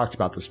 We've talked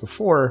about this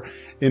before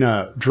in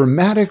a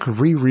dramatic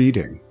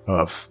rereading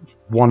of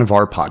one of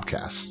our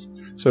podcasts.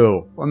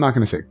 So I'm not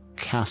going to say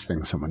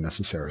casting someone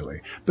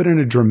necessarily, but in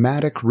a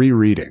dramatic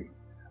rereading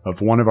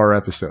of one of our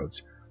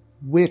episodes,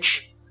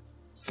 which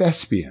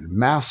thespian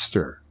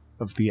master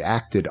of the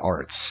acted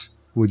arts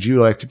would you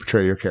like to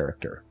portray your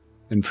character?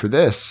 And for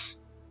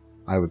this,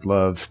 I would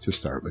love to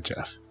start with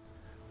Jeff.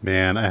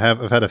 Man,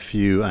 I've had a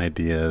few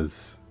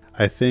ideas.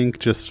 I think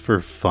just for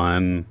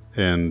fun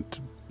and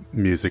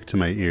music to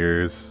my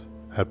ears,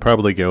 I'd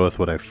probably go with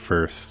what I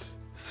first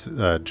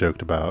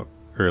joked about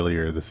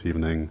earlier this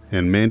evening.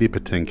 And Mandy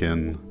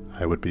Patinkin,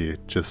 I would be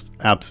just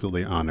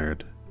absolutely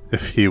honored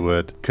if he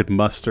could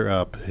muster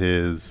up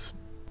his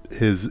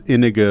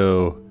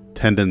Inigo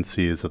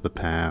tendencies of the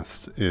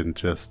past and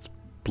just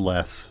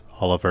bless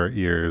all of our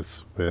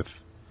ears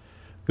with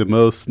the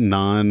most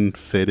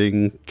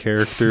non-fitting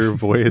character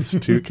voice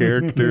to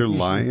character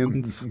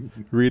lines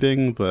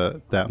reading,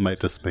 but that might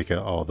just make it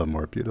all the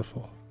more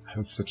beautiful.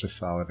 That's such a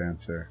solid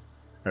answer.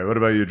 All right, what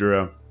about you,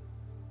 Drew?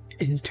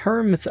 In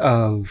terms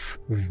of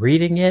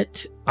reading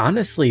it,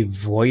 honestly,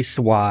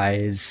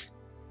 voice-wise,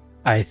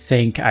 I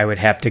think I would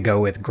have to go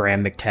with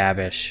Graham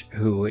McTavish,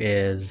 who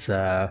is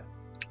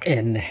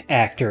an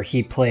actor.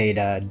 He played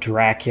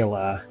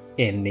Dracula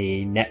in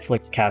the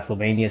Netflix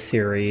Castlevania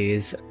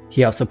series.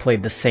 He also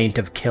played the Saint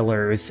of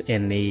Killers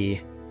in the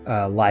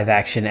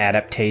live-action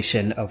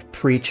adaptation of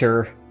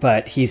Preacher,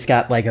 but he's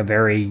got like a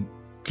very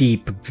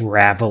deep,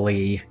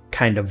 gravelly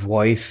kind of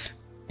voice.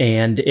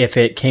 And if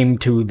it came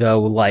to,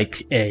 though,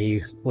 like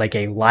a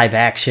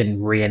live-action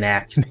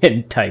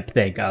reenactment type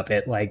thing of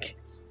it, like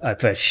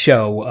if a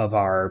show of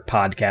our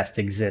podcast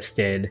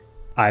existed,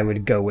 I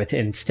would go with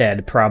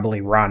instead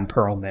probably Ron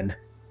Perlman,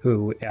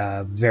 who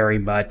very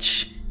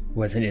much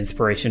was an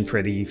inspiration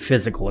for the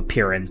physical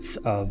appearance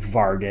of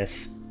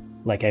Vargas.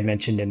 Like I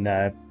mentioned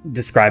in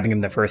describing him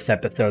in the first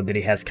episode, that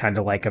he has kind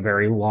of like a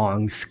very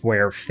long,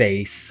 square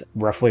face,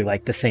 roughly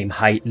like the same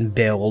height and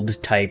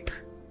build type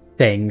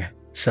thing.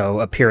 So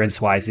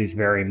appearance-wise, he's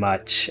very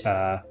much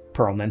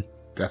Perlman.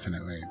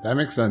 Definitely. That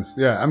makes sense.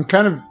 Yeah,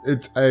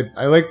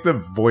 I like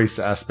the voice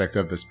aspect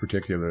of this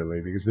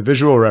particularly because the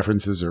visual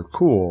references are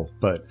cool,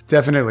 but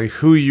definitely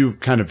who you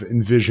kind of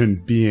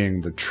envision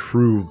being the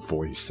true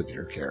voice of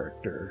your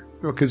character.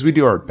 Because we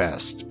do our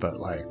best, but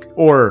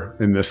or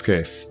in this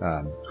case,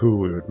 who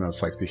we would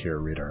most like to hear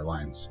read our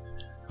lines.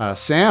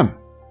 Sam,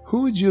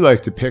 who would you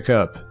like to pick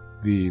up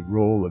the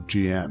role of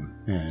GM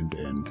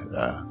and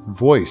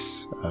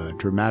voice a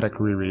dramatic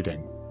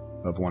rereading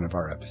of one of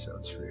our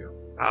episodes for you?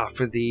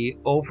 For the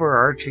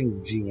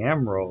overarching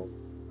GM role,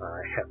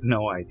 I have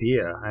no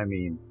idea. I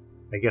mean,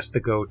 I guess the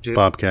go-to...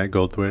 Bobcat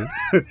Goldthwait.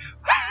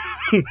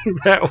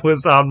 That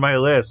was on my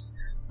list.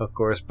 Of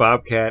course,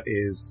 Bobcat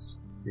is,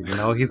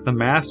 he's the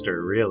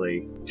master,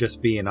 really.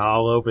 Just being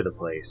all over the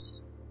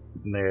place.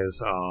 And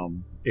there's,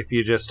 if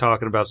you're just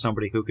talking about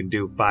somebody who can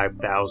do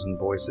 5,000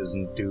 voices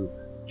and do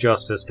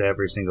justice to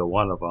every single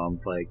one of them,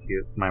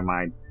 my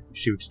mind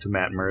shoots to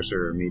Matt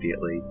Mercer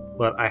immediately.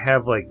 But I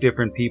have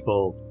different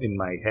people in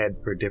my head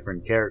for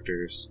different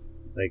characters.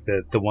 Like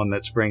the one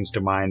that springs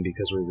to mind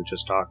because we were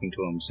just talking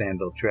to him,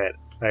 Sandville Trett.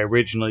 I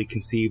originally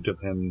conceived of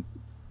him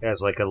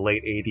as a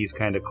late 80s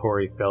kind of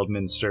Corey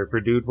Feldman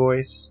surfer dude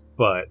voice,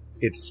 but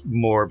it's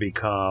more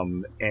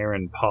become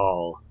Aaron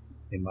Paul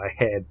in my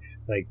head,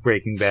 like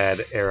Breaking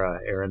Bad era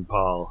Aaron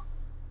Paul.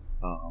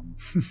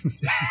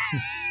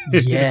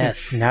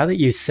 Yes, now that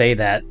you say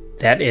that,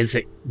 that is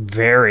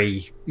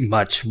very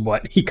much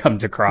what he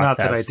comes across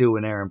Not as. that I do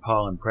an Aaron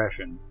Paul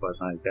impression, but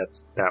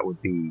that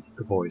would be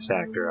the voice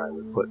actor I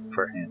would put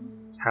for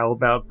him. How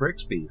about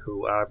Brixby,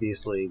 who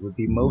obviously would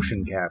be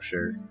motion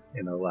capture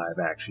in a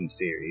live-action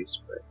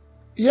series, but...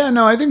 Yeah,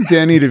 no, I think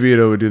Danny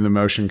DeVito would do the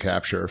motion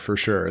capture for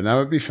sure, and that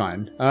would be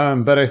fine.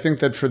 But I think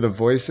that for the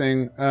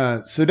voicing,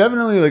 so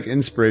definitely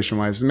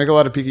inspiration-wise, to make a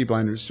lot of Peaky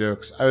Blinders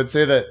jokes, I would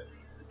say that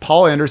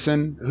Paul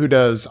Anderson, who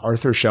does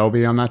Arthur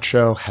Shelby on that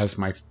show, has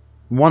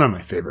one of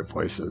my favorite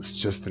voices,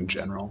 just in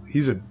general.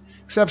 He's an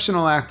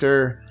exceptional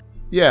actor.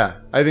 Yeah,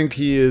 I think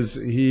he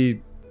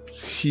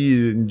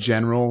in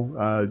general,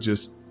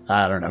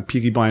 I don't know.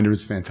 Peaky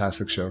Blinders is a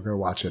fantastic show. Go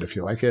watch it if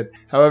you like it.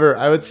 However,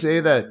 I would say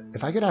that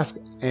if I could ask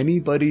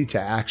anybody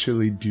to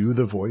actually do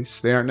the voice,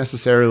 they aren't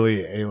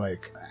necessarily a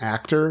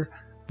actor.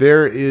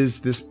 There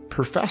is this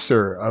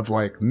professor of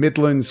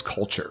Midlands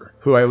culture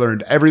who I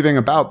learned everything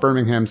about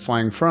Birmingham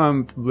slang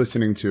from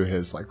listening to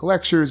his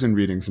lectures and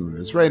reading some of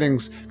his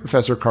writings.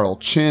 Professor Carl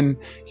Chin.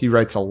 He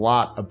writes a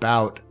lot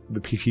about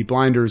the Peaky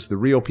Blinders, the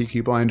real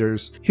Peaky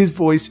Blinders. His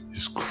voice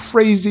is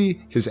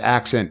crazy. His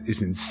accent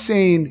is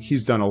insane.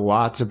 He's done a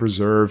lot to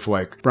preserve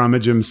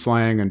Brummagem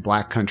slang and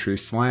Black Country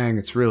slang.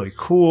 It's really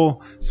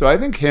cool. So I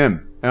think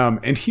him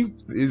And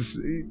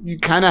he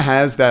kind of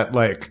has that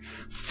like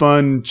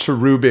fun,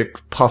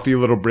 cherubic, puffy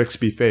little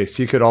Brixby face.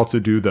 He could also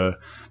do the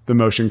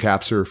motion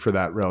capture for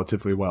that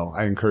relatively well.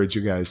 I encourage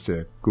you guys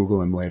to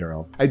Google him later.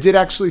 I did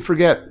actually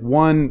forget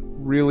one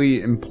really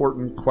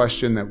important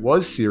question that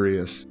was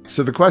serious.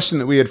 So the question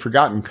that we had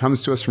forgotten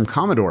comes to us from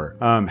Commodore.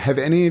 Have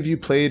any of you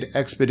played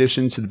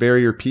Expedition to the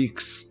Barrier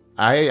Peaks?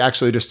 I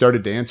actually just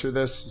started to answer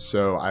this,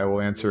 so I will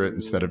answer it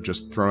instead of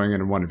just throwing it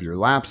in one of your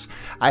laps.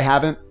 I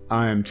haven't.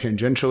 I'm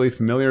tangentially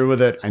familiar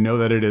with it. I know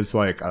that it is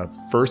like a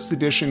first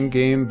edition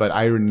game, but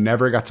I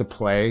never got to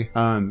play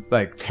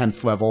like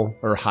 10th level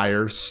or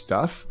higher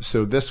stuff.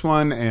 So this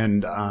one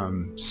and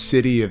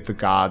City of the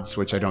Gods,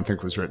 which I don't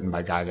think was written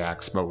by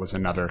Gygax, but was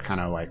another kind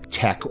of like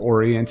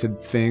tech-oriented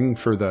thing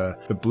for the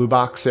Blue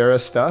Box era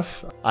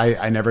stuff,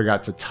 I never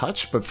got to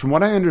touch. But from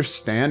what I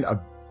understand,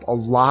 a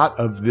lot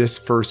of this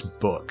first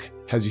book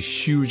has a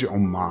huge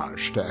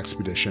homage to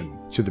Expedition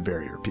to the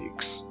Barrier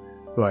Peaks.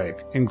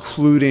 Like,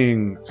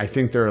 including, I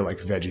think there are like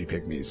veggie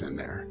pygmies in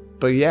there.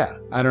 But yeah,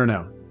 I don't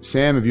know.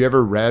 Sam, have you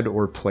ever read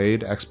or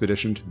played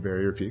Expedition to the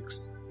Barrier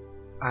Peaks?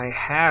 I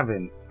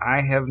haven't.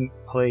 I haven't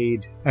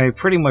played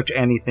pretty much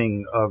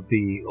anything of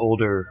the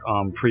older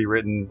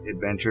pre-written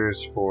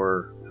adventures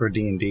for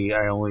D&D.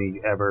 I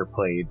only ever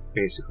played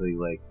basically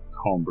like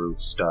homebrew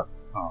stuff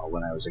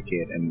when I was a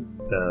kid, and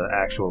the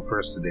actual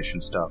first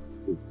edition stuff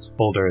is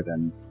older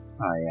than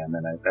I am,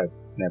 and I've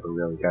never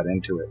really got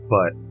into it.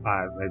 But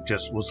I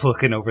just was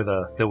looking over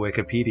the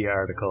Wikipedia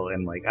article,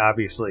 and like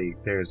obviously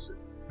there's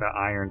the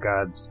Iron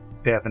Gods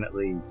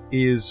definitely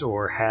is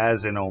or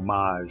has an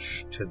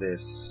homage to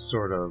this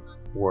sort of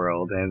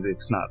world, and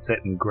it's not set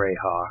in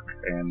Greyhawk.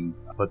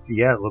 But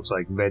yeah, it looks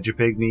like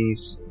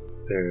Vegapygmies.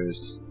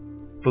 There's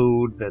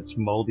food that's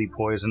moldy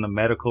poison, a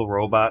medical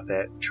robot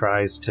that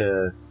tries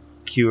to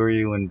cure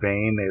you in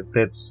vain.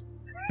 That's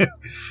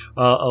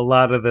a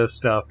lot of this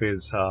stuff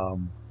is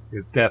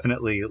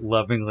definitely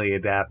lovingly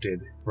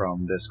adapted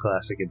from this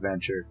classic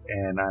adventure,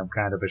 and I'm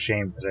kind of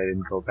ashamed that I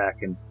didn't go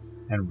back and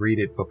read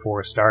it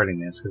before starting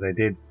this, because I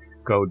did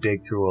go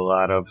dig through a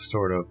lot of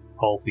sort of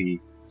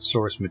pulpy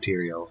source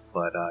material,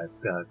 but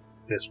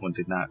this one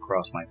did not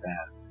cross my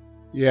path.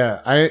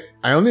 Yeah, I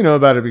only know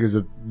about it because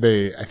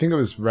I think it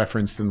was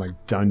referenced in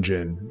like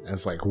Dungeon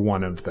as like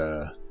one of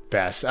the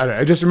best.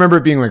 I just remember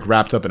it being like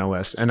wrapped up in a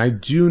list, and I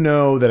do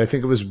know that I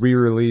think it was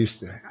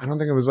re-released. I don't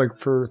think it was like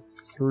for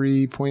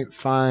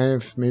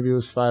 3.5, maybe it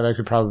was 5. I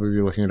could probably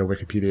be looking at a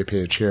Wikipedia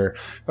page here,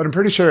 but I'm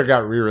pretty sure it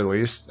got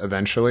re-released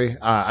eventually.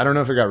 I don't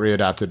know if it got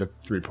readapted to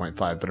 3.5,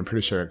 but I'm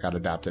pretty sure it got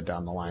adapted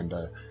down the line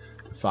to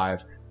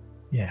 5.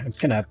 Yeah, I'm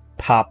gonna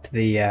pop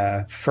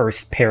the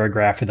first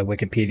paragraph of the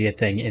Wikipedia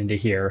thing into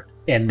here,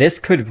 and this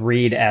could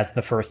read as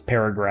the first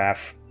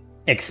paragraph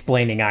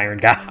explaining Iron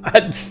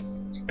Gods.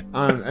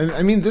 And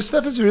I mean, this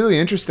stuff is really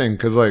interesting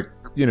because, like,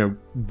 you know,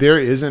 there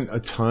isn't a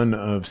ton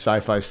of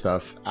sci-fi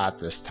stuff at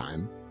this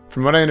time.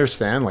 From what I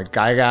understand, like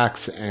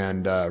Gygax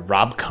and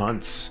Rob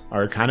Kuntz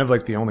are kind of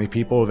like the only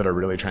people that are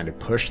really trying to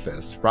push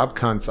this. Rob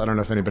Kuntz, I don't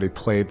know if anybody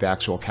played the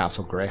actual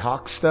Castle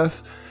Greyhawk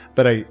stuff,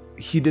 but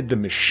he did the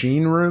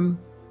machine room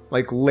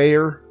like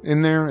layer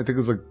in there. I think it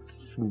was like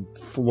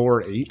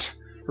floor 8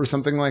 or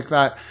something like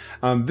that.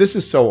 This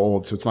is so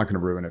old, so it's not going to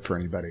ruin it for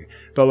anybody.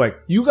 But like,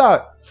 you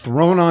got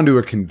thrown onto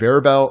a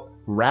conveyor belt,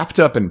 wrapped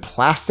up in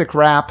plastic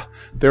wrap.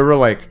 There were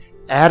like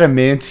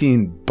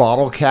adamantine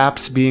bottle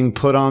caps being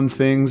put on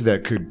things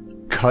that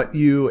could cut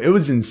you. It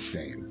was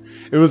insane.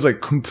 It was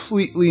like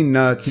completely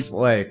nuts,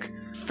 like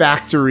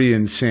factory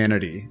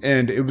insanity.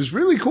 And it was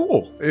really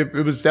cool. It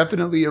was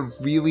definitely a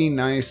really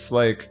nice,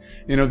 like,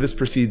 you know, this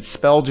precedes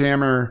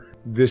Spelljammer.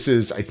 This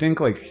is, I think,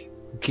 like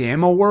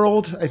Gamma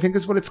World, I think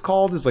is what it's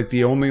called, is like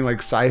the only like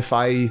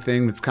sci-fi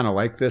thing that's kind of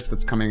like this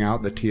that's coming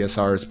out that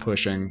TSR is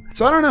pushing.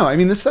 So I don't know. I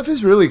mean, this stuff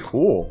is really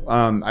cool.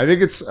 I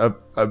think it's a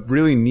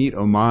really neat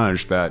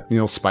homage that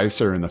Neil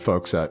Spicer and the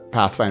folks at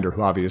Pathfinder,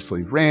 who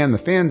obviously ran the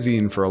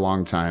fanzine for a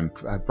long time,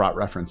 have brought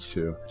reference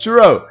to.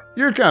 Shiro,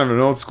 you're kind of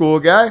an old school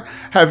guy.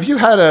 Have you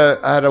had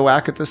a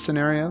whack at this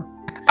scenario?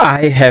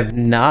 I have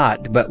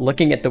not, but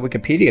looking at the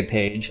Wikipedia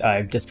page,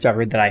 I've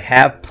discovered that I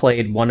have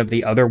played one of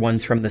the other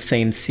ones from the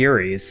same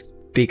series,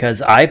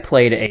 because I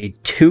played a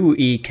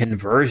 2E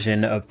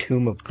conversion of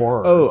Tomb of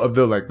Horrors. Oh, of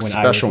the like when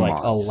special I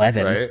was, like, mods,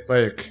 11. right?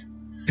 Like,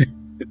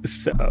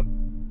 so,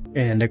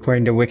 and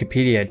according to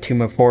Wikipedia,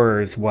 Tomb of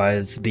Horrors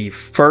was the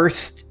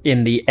first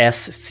in the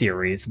S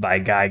series by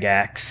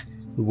Gygax,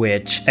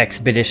 which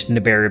Expedition to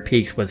Barrier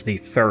Peaks was the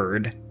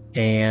third,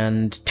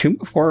 and Tomb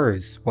of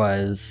Horrors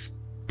was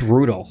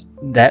brutal.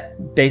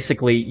 That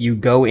basically, you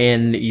go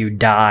in, you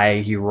die,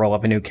 you roll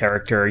up a new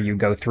character, you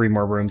go 3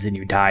 more rooms, and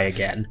you die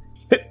again.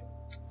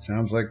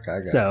 sounds like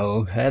Gygax.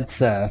 So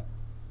that's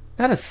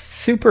not a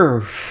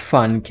super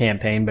fun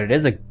campaign, but it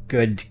is a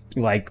good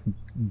like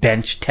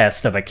bench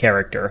test of a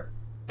character.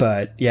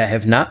 But yeah, I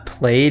have not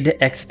played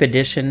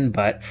Expedition,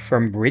 but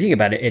from reading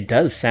about it, it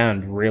does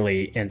sound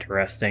really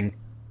interesting.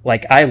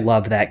 Like, I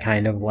love that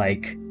kind of,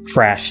 like,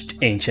 trashed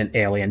ancient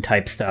alien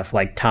type stuff,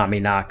 like Tommy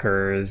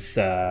Knockers,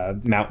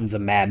 Mountains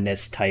of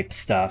Madness type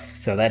stuff.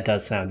 So that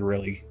does sound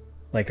really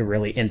like a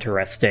really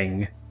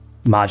interesting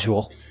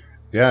module.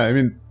 Yeah, I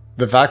mean,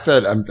 the fact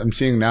that I'm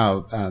seeing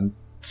now,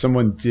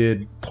 someone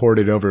did port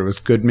it over. It was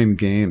Goodman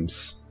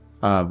Games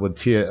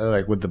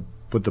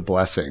with the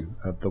blessing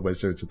of the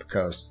Wizards of the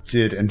Coast.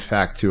 Did in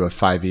fact do a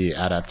 5e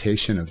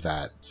adaptation of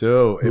that.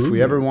 So if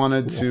we ever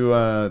wanted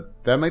to,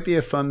 that might be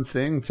a fun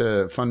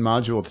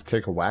module to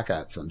take a whack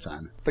at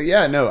sometime. But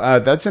yeah, no,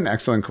 that's an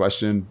excellent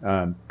question.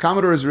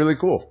 Commodore is really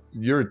cool.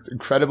 You're an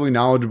incredibly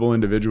knowledgeable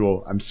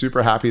individual. I'm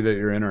super happy that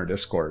you're in our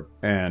Discord.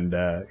 And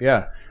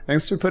yeah,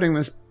 thanks for putting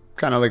this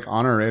kind of like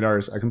on our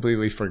radars. I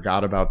completely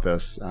forgot about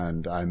this,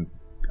 and I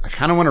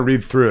kind of want to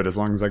read through it as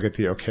long as I get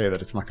the okay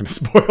that it's not going to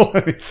spoil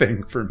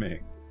anything for me.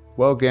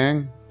 Well,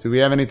 gang, do we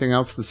have anything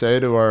else to say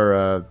to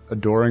our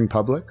adoring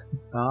public?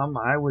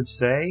 I would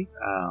say,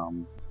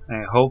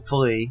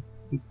 hopefully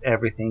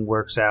everything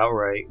works out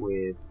right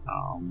with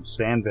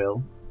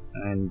Sandville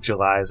and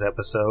July's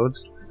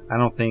episodes. I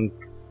don't think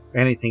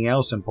anything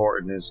else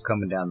important is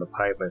coming down the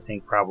pipe. I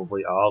think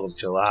probably all of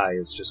July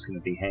is just going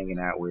to be hanging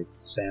out with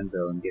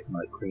Sandville and getting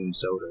like cream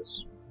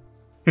sodas.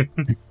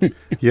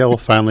 Yeah, well,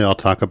 finally I'll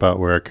talk about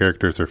where our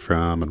characters are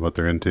from and what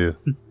they're into.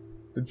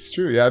 It's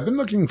true. Yeah, I've been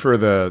looking for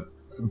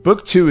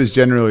Book 2 is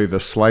generally the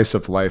slice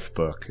of life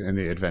book in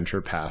the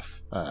adventure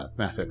path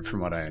method, from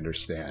what I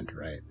understand,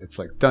 right? It's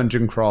like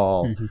dungeon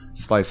crawl,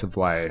 slice of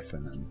life,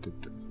 and then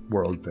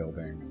world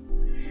building.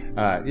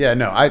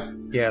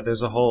 Yeah,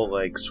 there's a whole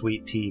like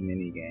sweet tea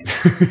minigame.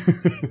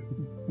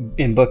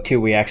 In book 2,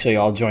 we actually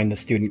all join the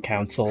student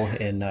council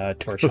in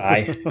Torch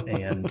High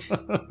and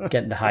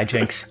get into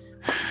hijinks.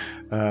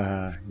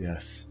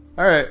 Yes.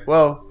 All right.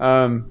 Well,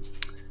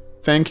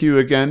 thank you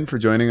again for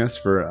joining us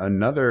for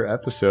another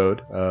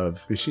episode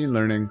of Machine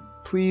Learning.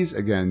 Please,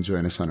 again,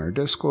 join us on our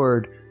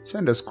Discord.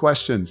 Send us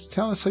questions.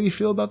 Tell us how you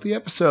feel about the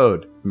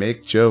episode.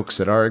 Make jokes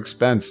at our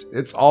expense.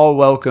 It's all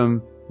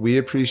welcome. We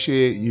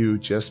appreciate you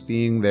just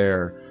being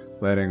there,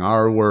 letting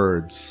our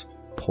words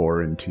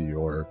pour into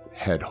your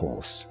head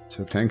holes.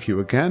 So thank you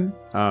again.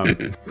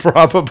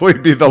 Probably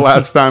be the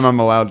last time I'm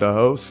allowed to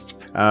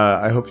host.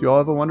 I hope you all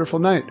have a wonderful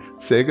night.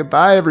 Say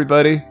goodbye,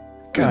 everybody.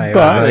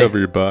 Goodbye,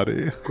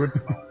 everybody.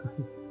 Goodbye.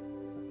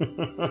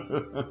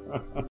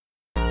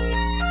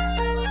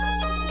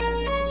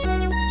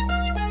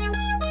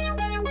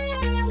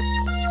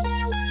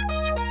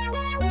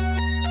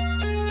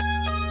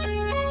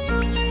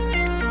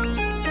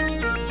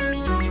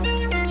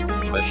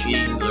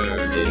 Machine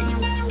learning.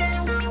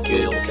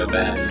 Kill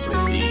command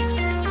received.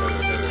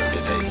 Terminated.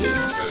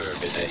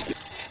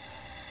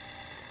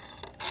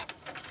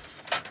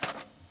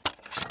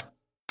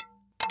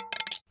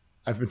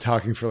 I've been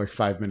talking for like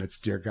 5 minutes.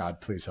 Dear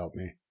God, please help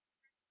me.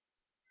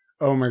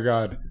 Oh my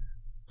God.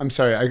 I'm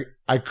sorry.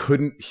 I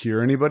couldn't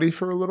hear anybody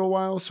for a little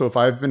while. So if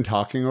I've been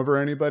talking over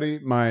anybody,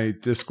 my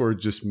Discord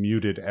just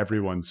muted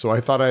everyone. So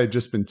I thought I had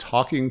just been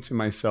talking to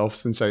myself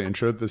since I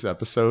introed this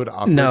episode.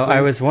 Awkwardly. No,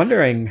 I was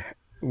wondering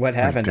what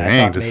happened. Dang,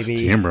 I thought just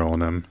maybe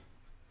steamrolling him.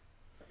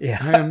 Yeah.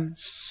 I am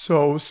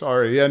so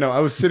sorry. Yeah, no, I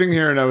was sitting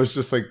here and I was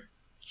just like,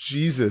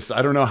 Jesus,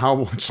 I don't know how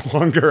much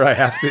longer I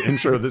have to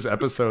intro this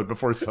episode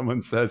before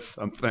someone says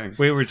something.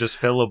 We were just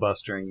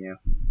filibustering you.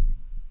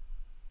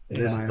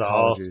 This My is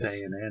all apologies.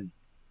 staying in.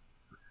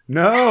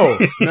 No.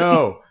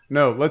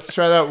 Let's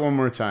try that one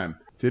more time.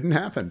 Didn't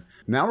happen.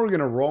 Now we're going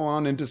to roll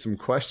on into some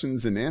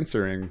questions and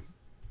answering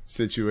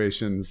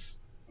situations.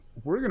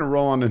 We're going to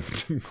roll on into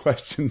some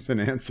questions and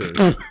answers.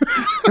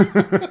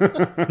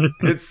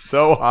 It's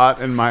so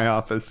hot in my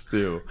office,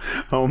 too.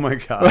 Oh, my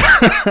God.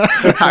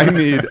 I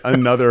need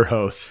another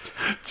host.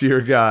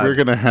 Dear God. We're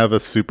going to have a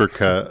super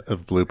cut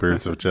of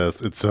bloopers of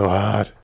just, it's so hot.